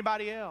hear from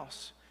anybody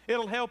else.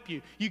 It'll help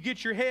you. You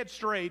get your head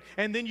straight,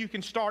 and then you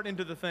can start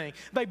into the thing.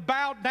 They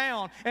bowed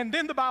down, and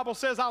then the Bible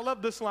says, I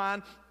love this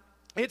line,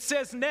 it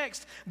says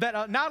next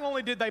that not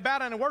only did they bow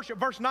down and worship,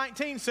 verse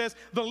 19 says,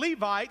 the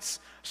Levites,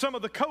 some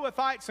of the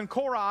Kohathites and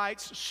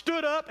Korahites,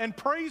 stood up and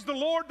praised the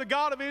Lord, the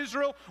God of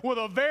Israel, with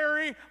a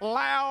very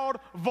loud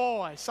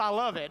voice. I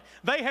love it.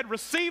 They had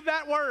received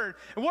that word.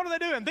 And what are they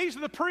doing? These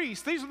are the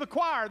priests. These are the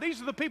choir.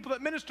 These are the people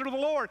that minister to the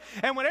Lord.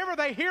 And whenever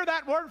they hear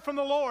that word from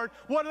the Lord,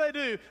 what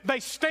do? They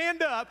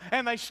stand up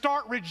and they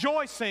start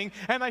rejoicing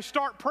and they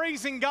start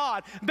praising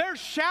God. They're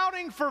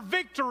shouting for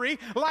victory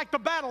like the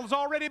battle's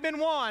already been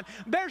won.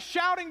 They're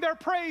shouting their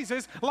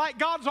praises like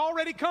God's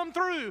already come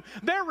through.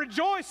 They're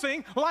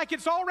rejoicing like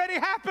it's already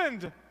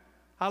happened.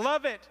 I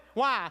love it.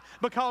 Why?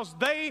 Because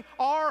they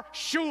are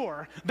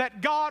sure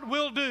that God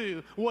will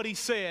do what He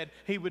said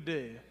He would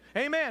do.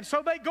 Amen.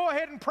 So they go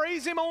ahead and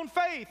praise Him on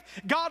faith.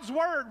 God's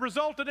word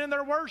resulted in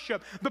their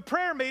worship. The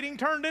prayer meeting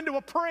turned into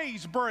a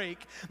praise break.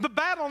 The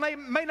battle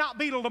may not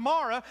be till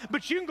tomorrow,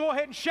 but you can go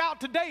ahead and shout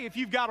today if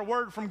you've got a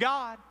word from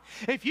God.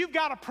 If you've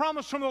got a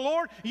promise from the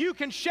Lord, you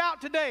can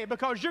shout today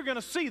because you're going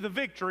to see the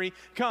victory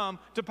come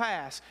to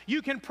pass.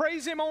 You can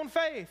praise Him on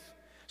faith.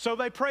 So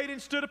they prayed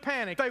and stood a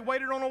panic. They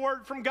waited on a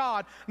word from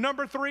God.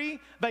 Number 3,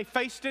 they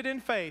faced it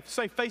in faith.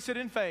 Say, face it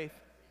in faith.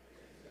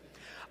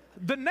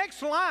 The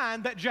next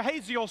line that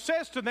Jehaziel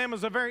says to them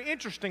is a very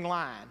interesting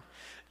line.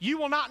 You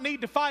will not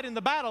need to fight in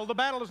the battle. The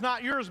battle is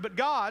not yours but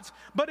God's.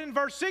 But in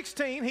verse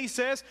 16 he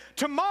says,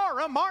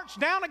 tomorrow march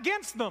down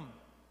against them.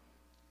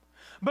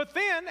 But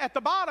then at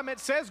the bottom it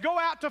says, go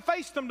out to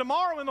face them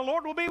tomorrow and the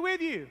Lord will be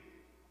with you.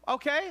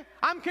 Okay,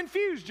 I'm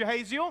confused,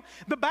 Jehaziel.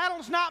 The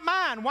battle's not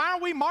mine. Why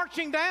are we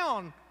marching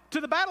down to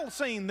the battle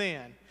scene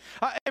then?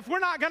 If we're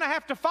not going to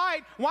have to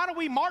fight, why do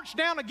we march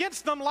down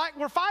against them like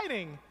we're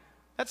fighting?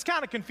 That's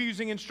kind of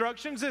confusing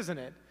instructions, isn't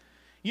it?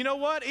 You know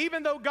what?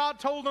 Even though God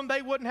told them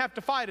they wouldn't have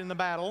to fight in the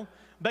battle,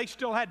 they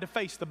still had to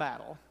face the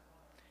battle.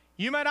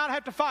 You may not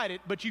have to fight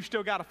it, but you've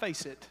still got to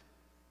face it.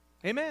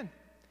 Amen.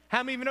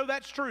 How many of you know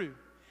that's true?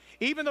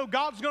 Even though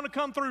God's going to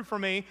come through for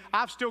me,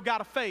 I've still got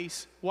to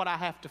face what I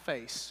have to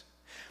face.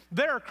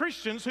 There are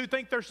Christians who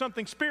think there's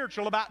something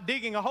spiritual about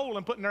digging a hole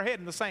and putting their head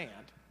in the sand.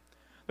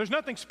 There's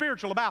nothing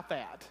spiritual about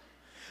that.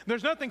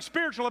 There's nothing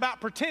spiritual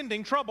about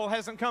pretending trouble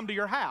hasn't come to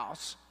your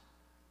house.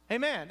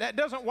 Amen. That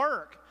doesn't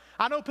work.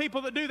 I know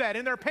people that do that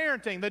in their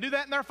parenting. They do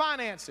that in their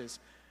finances.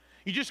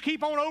 You just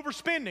keep on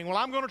overspending. Well,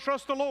 I'm going to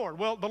trust the Lord.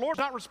 Well, the Lord's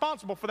not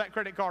responsible for that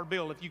credit card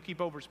bill if you keep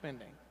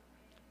overspending.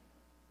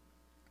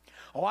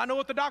 Oh, I know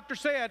what the doctor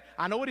said.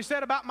 I know what he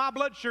said about my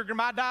blood sugar,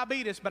 my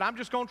diabetes, but I'm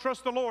just going to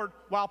trust the Lord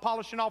while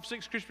polishing off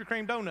 6 Krispy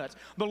Kreme donuts.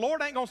 The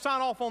Lord ain't going to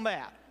sign off on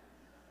that.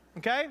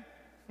 Okay?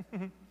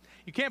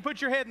 You can't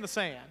put your head in the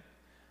sand.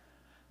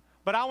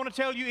 But I want to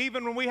tell you,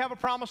 even when we have a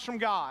promise from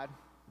God,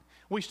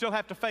 we still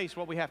have to face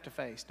what we have to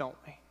face, don't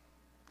we?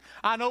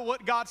 I know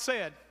what God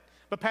said,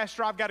 but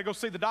Pastor, I've got to go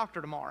see the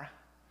doctor tomorrow.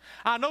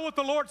 I know what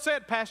the Lord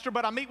said, Pastor,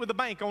 but I meet with the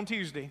bank on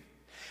Tuesday.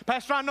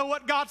 Pastor, I know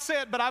what God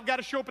said, but I've got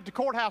to show up at the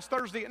courthouse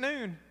Thursday at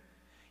noon.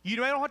 You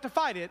don't have to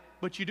fight it,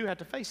 but you do have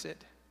to face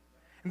it.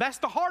 And that's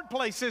the hard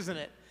place, isn't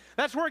it?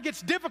 That's where it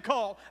gets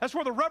difficult. That's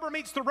where the rubber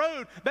meets the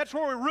road. That's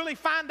where we really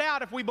find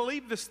out if we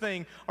believe this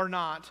thing or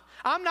not.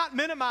 I'm not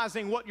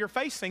minimizing what you're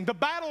facing. The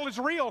battle is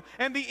real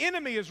and the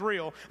enemy is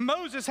real.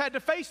 Moses had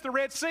to face the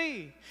Red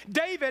Sea.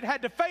 David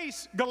had to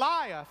face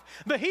Goliath.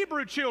 The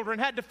Hebrew children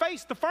had to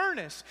face the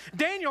furnace.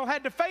 Daniel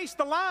had to face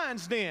the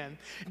lion's den.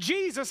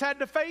 Jesus had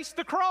to face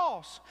the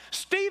cross.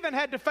 Stephen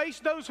had to face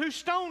those who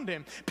stoned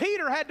him.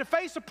 Peter had to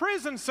face a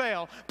prison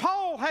cell.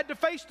 Paul had to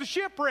face the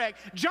shipwreck.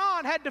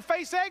 John had to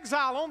face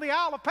exile on the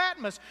Isle of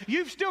Patmos.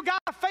 You've still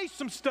got to face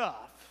some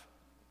stuff.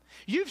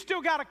 You've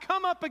still got to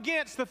come up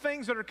against the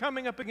things that are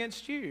coming up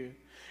against you.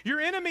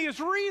 Your enemy is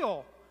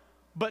real,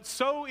 but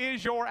so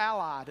is your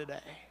ally today.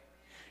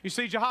 You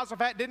see,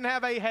 Jehoshaphat didn't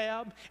have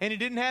Ahab, and he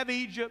didn't have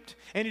Egypt,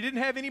 and he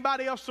didn't have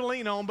anybody else to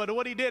lean on, but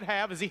what he did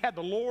have is he had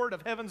the Lord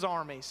of heaven's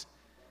armies.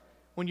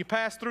 When you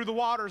pass through the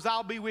waters,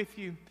 I'll be with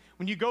you.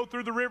 When you go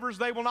through the rivers,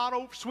 they will not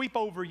sweep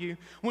over you.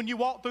 When you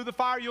walk through the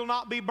fire, you'll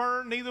not be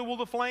burned, neither will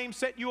the flame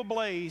set you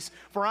ablaze.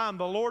 For I am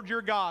the Lord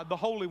your God, the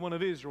Holy One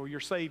of Israel, your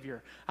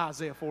Savior,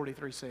 Isaiah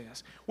 43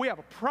 says. We have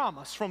a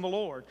promise from the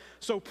Lord.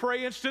 So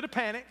pray instead of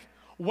panic,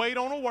 wait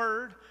on a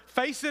word,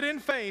 face it in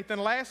faith, and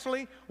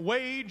lastly,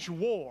 wage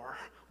war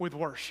with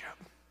worship.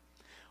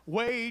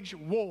 Wage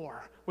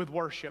war with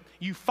worship.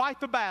 You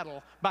fight the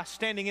battle by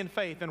standing in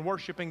faith and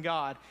worshiping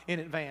God in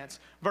advance.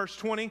 Verse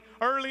 20,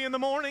 early in the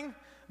morning,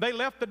 they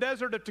left the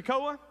desert of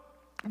Tekoa.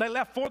 They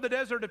left for the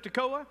desert of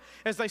Tekoa.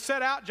 As they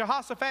set out,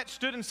 Jehoshaphat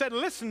stood and said,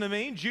 listen to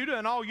me, Judah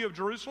and all you of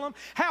Jerusalem.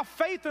 Have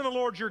faith in the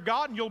Lord your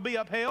God and you'll be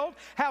upheld.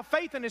 Have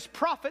faith in his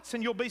prophets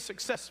and you'll be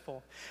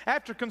successful.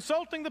 After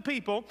consulting the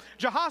people,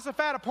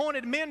 Jehoshaphat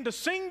appointed men to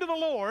sing to the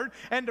Lord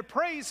and to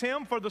praise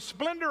him for the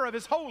splendor of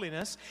his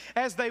holiness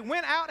as they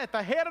went out at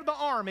the head of the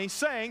army,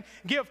 saying,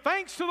 give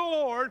thanks to the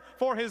Lord,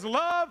 for his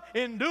love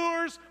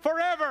endures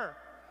forever.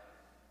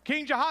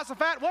 King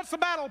Jehoshaphat, what's the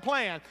battle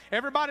plan?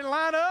 Everybody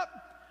line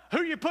up. Who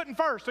are you putting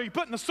first? Are you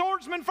putting the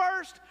swordsmen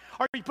first?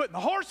 Are you putting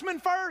the horsemen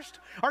first?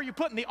 Are you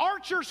putting the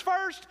archers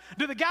first?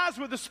 Do the guys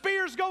with the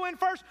spears go in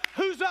first?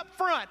 Who's up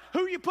front? Who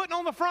are you putting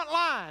on the front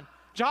line?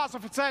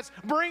 Jehoshaphat says,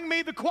 bring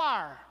me the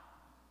choir.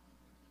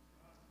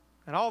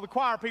 And all the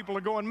choir people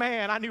are going,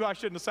 man, I knew I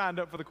shouldn't have signed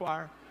up for the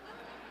choir.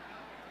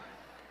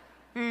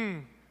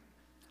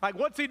 Like,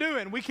 what's he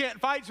doing? We can't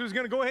fight, so he's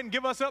going to go ahead and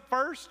give us up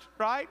first,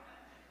 right?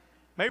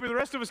 Maybe the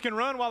rest of us can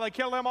run while they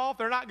kill them off.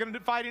 They're not going to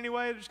fight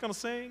anyway. They're just going to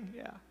sing.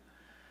 Yeah.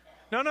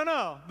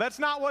 No. That's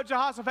not what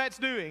Jehoshaphat's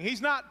doing. He's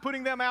not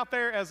putting them out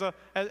there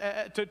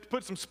to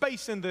put some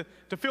space to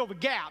fill the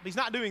gap. He's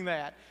not doing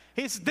that.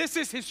 This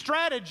is his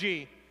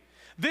strategy.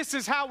 This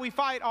is how we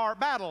fight our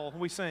battle,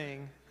 we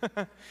sing.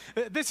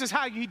 This is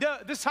how you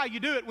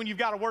do it when you've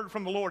got a word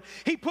from the Lord.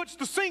 He puts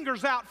the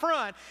singers out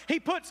front.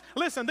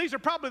 Listen, these are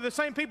probably the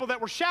same people that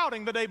were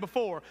shouting the day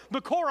before.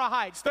 The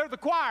Korahites, they're the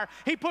choir.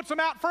 He puts them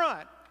out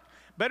front.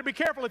 Better be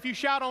careful if you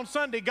shout on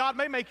Sunday. God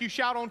may make you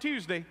shout on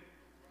Tuesday.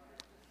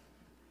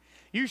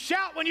 You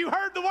shout when you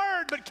heard the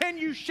word, but can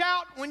you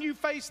shout when you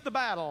face the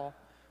battle?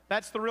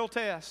 That's the real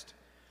test.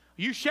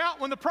 You shout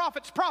when the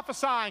prophet's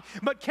prophesying,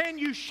 but can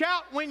you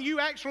shout when you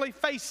actually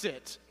face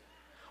it?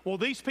 Well,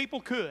 these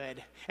people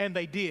could, and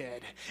they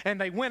did.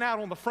 And they went out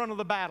on the front of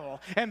the battle,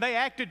 and they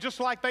acted just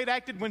like they'd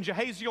acted when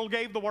Jehaziel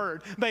gave the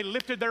word. They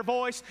lifted their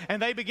voice,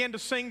 and they began to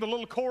sing the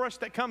little chorus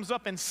that comes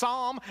up in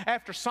psalm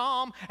after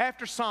psalm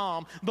after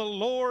psalm. The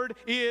Lord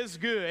is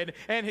good,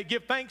 and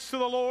give thanks to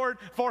the Lord,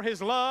 for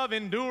his love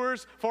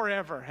endures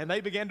forever. And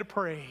they began to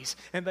praise,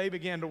 and they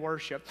began to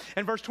worship.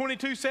 And verse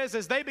 22 says,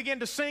 as they began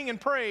to sing and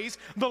praise,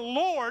 the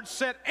Lord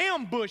set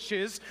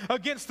ambushes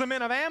against the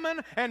men of Ammon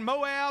and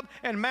Moab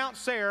and Mount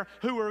Seir,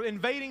 who were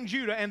invading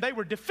Judah, and they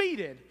were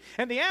defeated.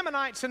 And the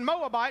Ammonites and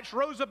Moabites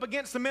rose up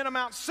against the men of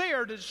Mount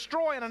Seir to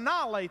destroy and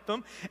annihilate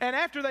them. And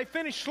after they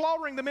finished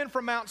slaughtering the men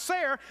from Mount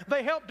Seir,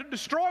 they helped to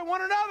destroy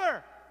one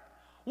another.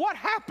 What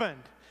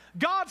happened?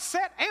 God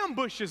set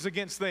ambushes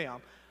against them.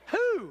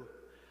 Who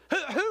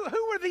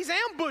were these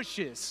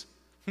ambushes?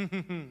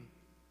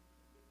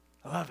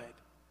 Love it.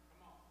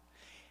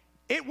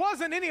 It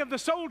wasn't any of the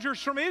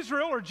soldiers from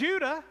Israel or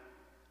Judah.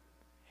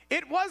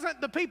 It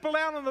wasn't the people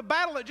out in the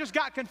battle that just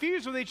got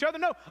confused with each other.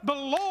 No, the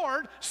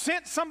Lord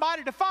sent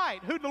somebody to fight.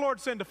 Who'd the Lord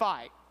send to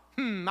fight?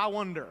 I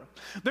wonder.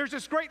 There's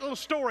this great little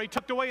story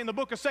tucked away in the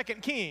book of 2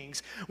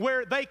 Kings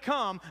where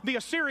the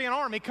Assyrian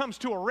army comes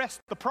to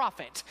arrest the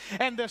prophet.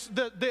 And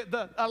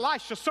the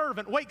Elisha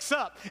servant wakes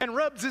up and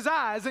rubs his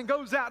eyes and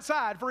goes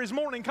outside for his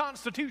morning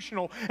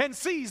constitutional and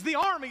sees the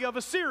army of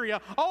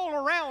Assyria all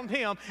around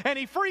him. And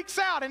he freaks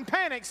out and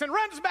panics and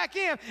runs back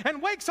in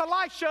and wakes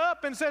Elisha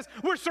up and says,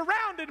 we're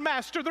surrounded,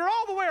 master. They're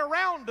all the way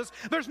around us.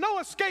 There's no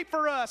escape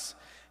for us.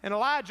 And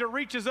Elijah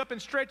reaches up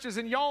and stretches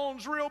and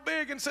yawns real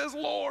big and says,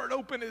 Lord,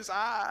 open his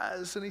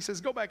eyes. And he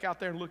says, go back out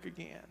there and look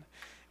again.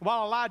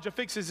 While Elisha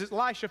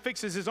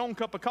fixes his own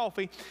cup of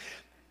coffee,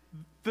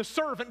 the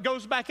servant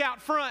goes back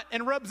out front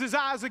and rubs his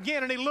eyes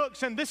again, and he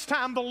looks, and this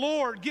time the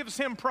Lord gives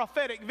him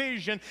prophetic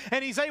vision,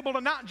 and he's able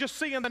to not just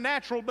see in the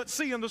natural, but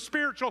see in the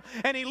spiritual.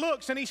 And he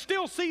looks, and he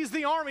still sees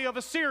the army of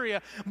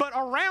Assyria, but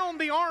around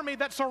the army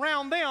that's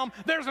around them,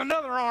 there's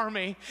another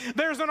army.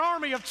 There's an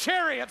army of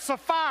chariots of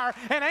fire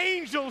and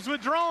angels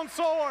with drawn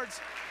swords.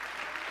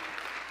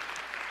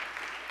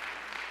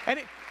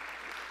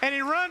 And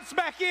he runs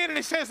back in and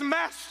he says,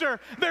 Master,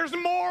 there's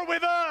more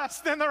with us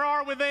than there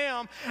are with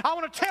them. I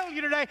want to tell you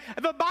today,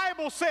 the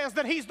Bible says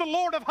that he's the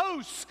Lord of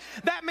hosts.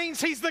 That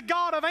means he's the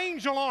God of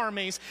angel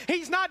armies.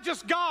 He's not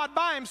just God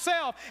by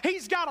himself.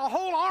 He's got a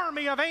whole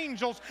army of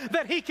angels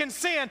that he can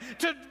send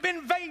to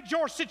invade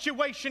your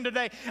situation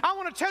today. I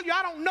want to tell you,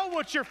 I don't know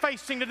what you're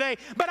facing today,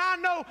 but I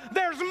know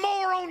there's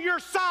more on your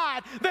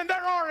side than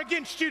there are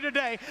against you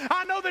today.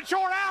 I know that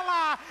your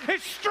ally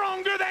is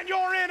stronger than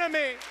your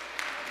enemy.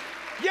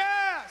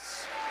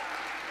 Yes.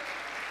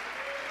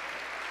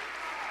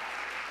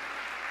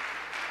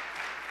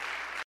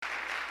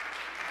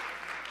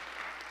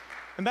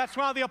 And that's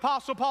why the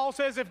Apostle Paul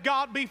says, if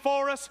God be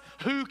for us,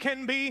 who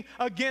can be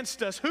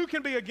against us? Who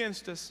can be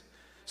against us?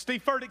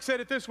 Steve Furtick said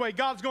it this way,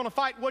 God's going to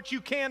fight what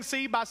you can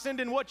see by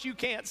sending what you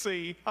can't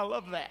see. I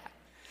love that.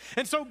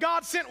 And so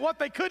God sent what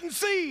they couldn't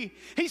see.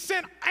 He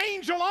sent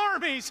angel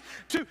armies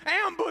to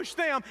ambush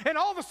them. And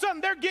all of a sudden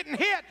they're getting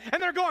hit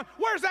and they're going,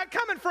 where's that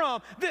coming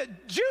from?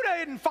 Judah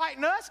isn't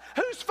fighting us.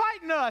 Who's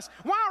fighting us?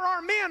 Why are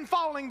our men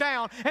falling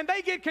down? And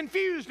they get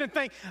confused and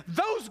think,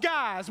 those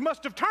guys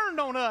must have turned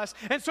on us.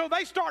 And so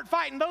they start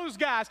fighting those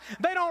guys.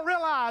 They don't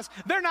realize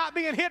they're not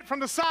being hit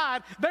from the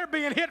side. They're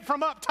being hit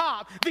from up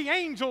top. The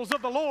angels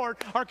of the Lord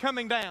are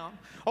coming down.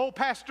 Oh,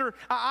 Pastor,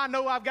 I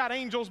know I've got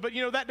angels, but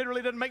you know, that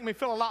really doesn't make me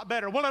feel a lot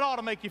better. Well, it ought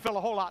to make you feel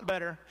a whole lot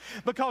better,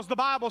 because the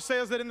Bible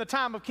says that in the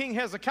time of King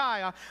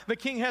Hezekiah, the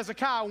King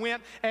Hezekiah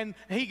went and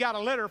he got a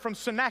letter from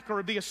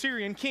Sennacherib, the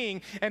Assyrian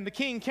king, and the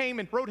king came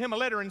and wrote him a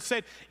letter and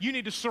said, you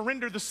need to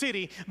surrender the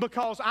city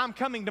because I'm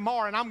coming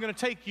tomorrow and I'm going to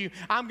take you.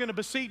 I'm going to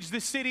besiege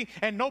this city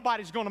and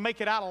nobody's going to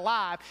make it out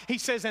alive. He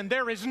says, and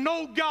there is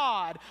no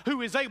God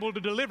who is able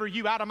to deliver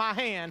you out of my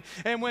hand.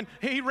 And when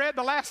he read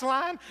the last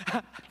line,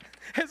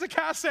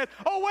 Hezekiah said,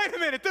 oh, wait a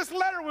minute, this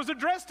letter's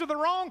addressed to the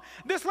wrong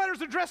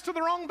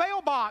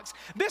mailbox.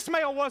 This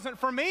mail wasn't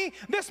for me.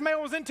 This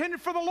mail was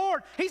intended for the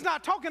Lord. He's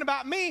not talking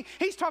about me.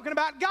 He's talking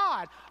about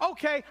God.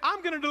 Okay,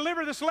 I'm going to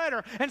deliver this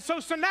letter. And so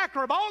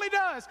Sennacherib, all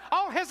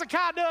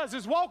Hezekiah does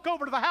is walk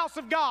over to the house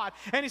of God.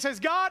 And he says,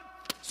 God,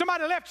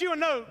 somebody left you a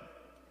note.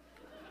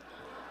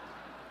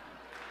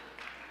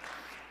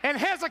 And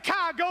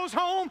Hezekiah goes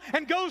home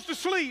and goes to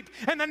sleep.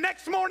 And the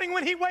next morning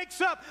when he wakes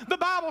up, the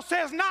Bible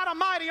says not a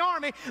mighty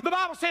army. The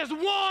Bible says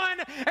one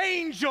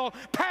angel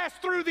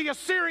passed through the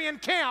Assyrian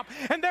camp.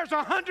 And there's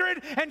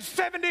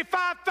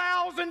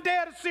 175,000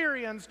 dead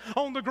Assyrians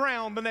on the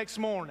ground the next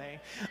morning.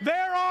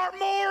 There are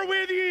more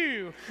with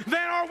you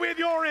than are with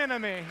your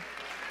enemy.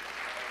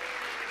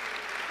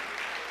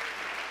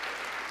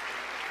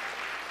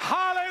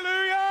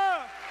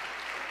 Hallelujah.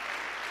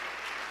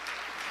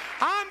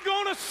 I'm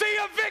going to see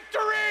a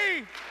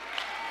victory.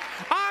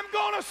 I'm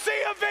going to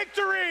see a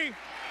victory.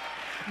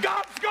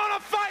 God's going to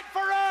fight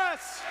for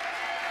us.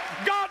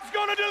 God's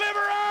going to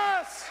deliver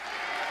us.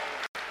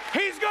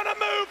 He's going to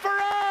move for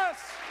us.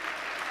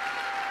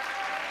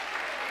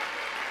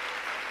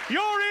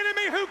 Your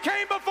enemy who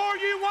came before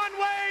you one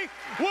way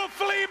will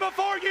flee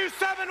before you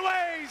 7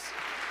 ways.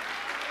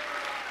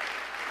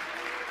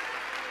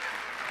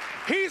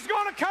 He's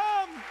going to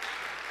come.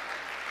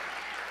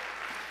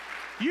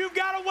 You've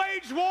got to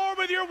wage war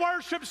with your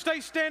worship.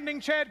 Stay standing.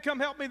 Chad, come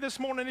help me this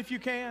morning if you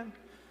can.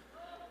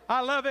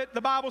 I love it.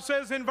 The Bible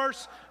says in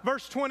verse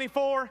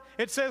 24,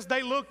 it says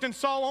they looked and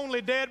saw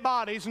only dead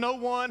bodies. No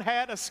one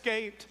had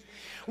escaped.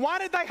 Why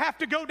did they have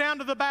to go down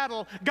to the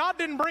battle? God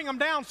didn't bring them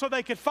down so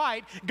they could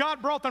fight.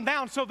 God brought them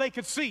down so they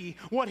could see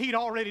what He'd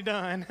already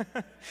done.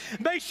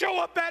 They show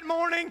up that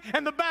morning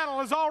and the battle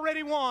is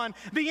already won.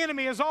 The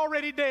enemy is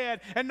already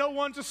dead and no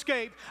one's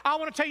escaped. I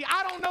want to tell you,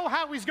 I don't know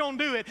how He's going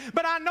to do it,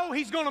 but I know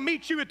He's going to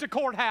meet you at the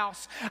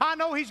courthouse. I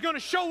know He's going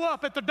to show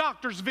up at the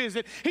doctor's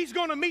visit. He's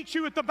going to meet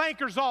you at the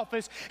banker's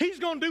office. He's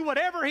going to do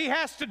whatever He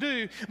has to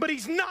do, but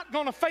He's not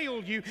going to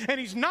fail you, and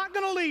He's not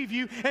going to leave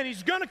you, and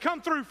He's going to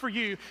come through for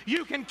you.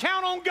 You can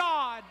count on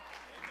God.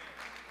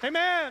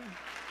 Amen.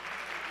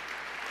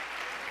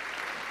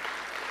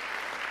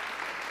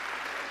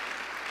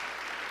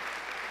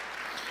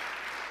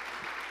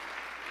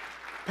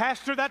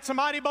 Pastor, that's a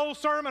mighty bold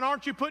sermon.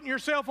 Aren't you putting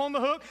yourself on the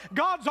hook?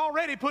 God's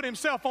already put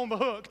Himself on the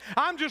hook.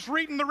 I'm just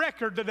reading the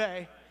record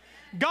today.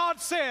 God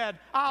said,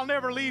 I'll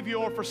never leave you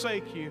or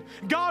forsake you.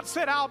 God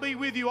said, I'll be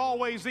with you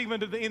always, even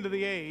to the end of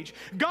the age.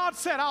 God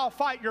said, I'll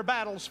fight your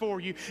battles for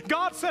you.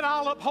 God said,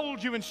 I'll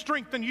uphold you and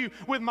strengthen you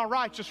with my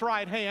righteous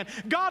right hand.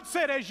 God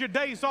said, as your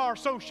days are,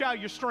 so shall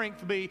your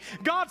strength be.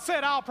 God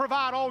said, I'll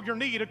provide all your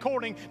need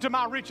according to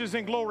my riches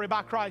and glory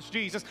by Christ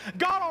Jesus.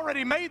 God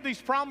already made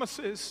these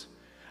promises.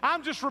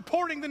 I'm just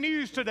reporting the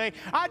news today.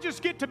 I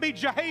just get to be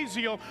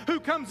Jehaziel, who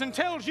comes and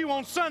tells you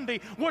on Sunday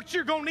what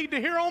you're going to need to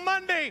hear on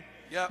Monday.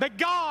 Yep. That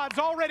God's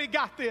already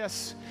got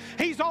this.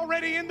 He's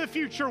already in the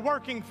future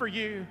working for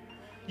you.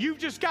 You've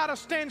just got to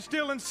stand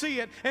still and see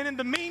it. And in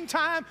the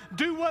meantime,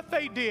 do what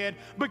they did.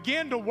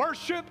 Begin to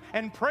worship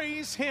and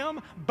praise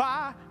Him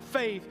by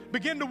faith.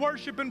 Begin to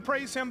worship and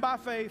praise Him by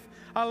faith.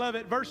 I love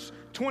it. Verse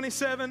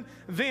 27,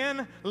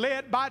 then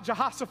led by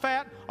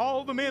Jehoshaphat,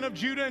 all the men of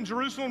Judah and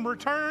Jerusalem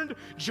returned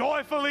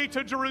joyfully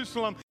to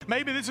Jerusalem.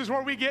 Maybe this is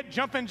where we get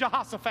jumping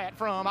Jehoshaphat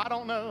from. I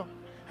don't know.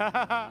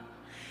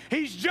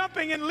 He's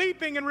jumping and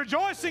leaping and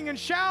rejoicing and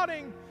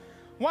shouting.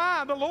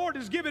 Why? The Lord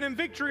has given him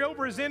victory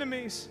over his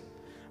enemies.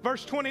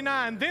 Verse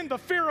 29, then the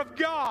fear of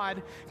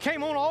God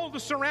came on all the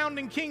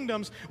surrounding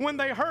kingdoms when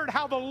they heard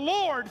how the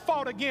Lord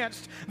fought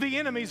against the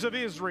enemies of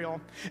Israel.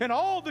 And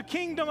all the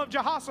kingdom of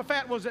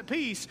Jehoshaphat was at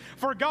peace,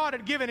 for God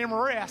had given him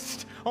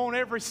rest on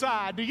every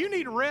side. Do you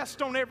need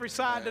rest on every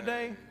side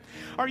today?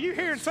 Are you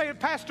here and saying,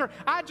 Pastor,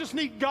 I just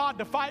need God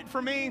to fight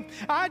for me.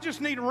 I just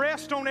need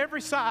rest on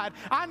every side.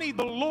 I need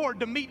the Lord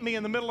to meet me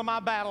in the middle of my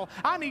battle.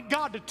 I need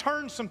God to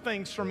turn some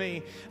things for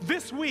me.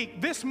 This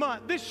week, this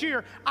month, this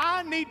year,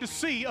 I need to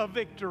see a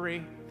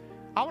victory.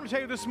 I want to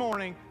tell you this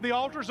morning, the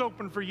altar's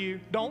open for you.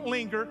 Don't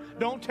linger.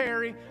 Don't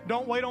tarry.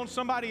 Don't wait on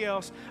somebody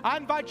else. I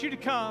invite you to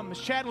come as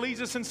Chad leads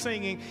us in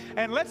singing,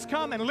 and let's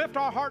come and lift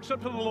our hearts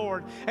up to the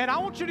Lord. And I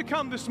want you to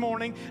come this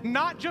morning,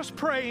 not just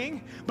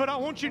praying, but I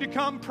want you to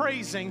come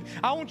praising.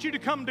 I want you to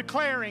come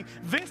declaring,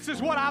 this is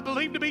what I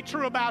believe to be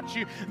true about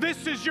you.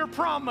 This is your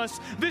promise.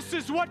 This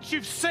is what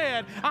you've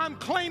said. I'm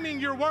claiming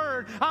your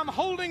word. I'm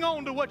holding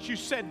on to what you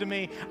said to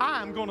me.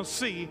 I'm going to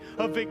see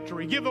a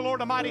victory. Give the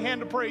Lord a mighty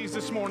hand of praise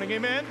this morning.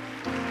 Amen.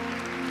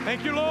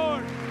 Thank you,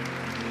 Lord.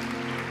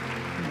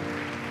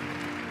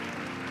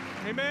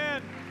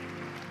 Amen.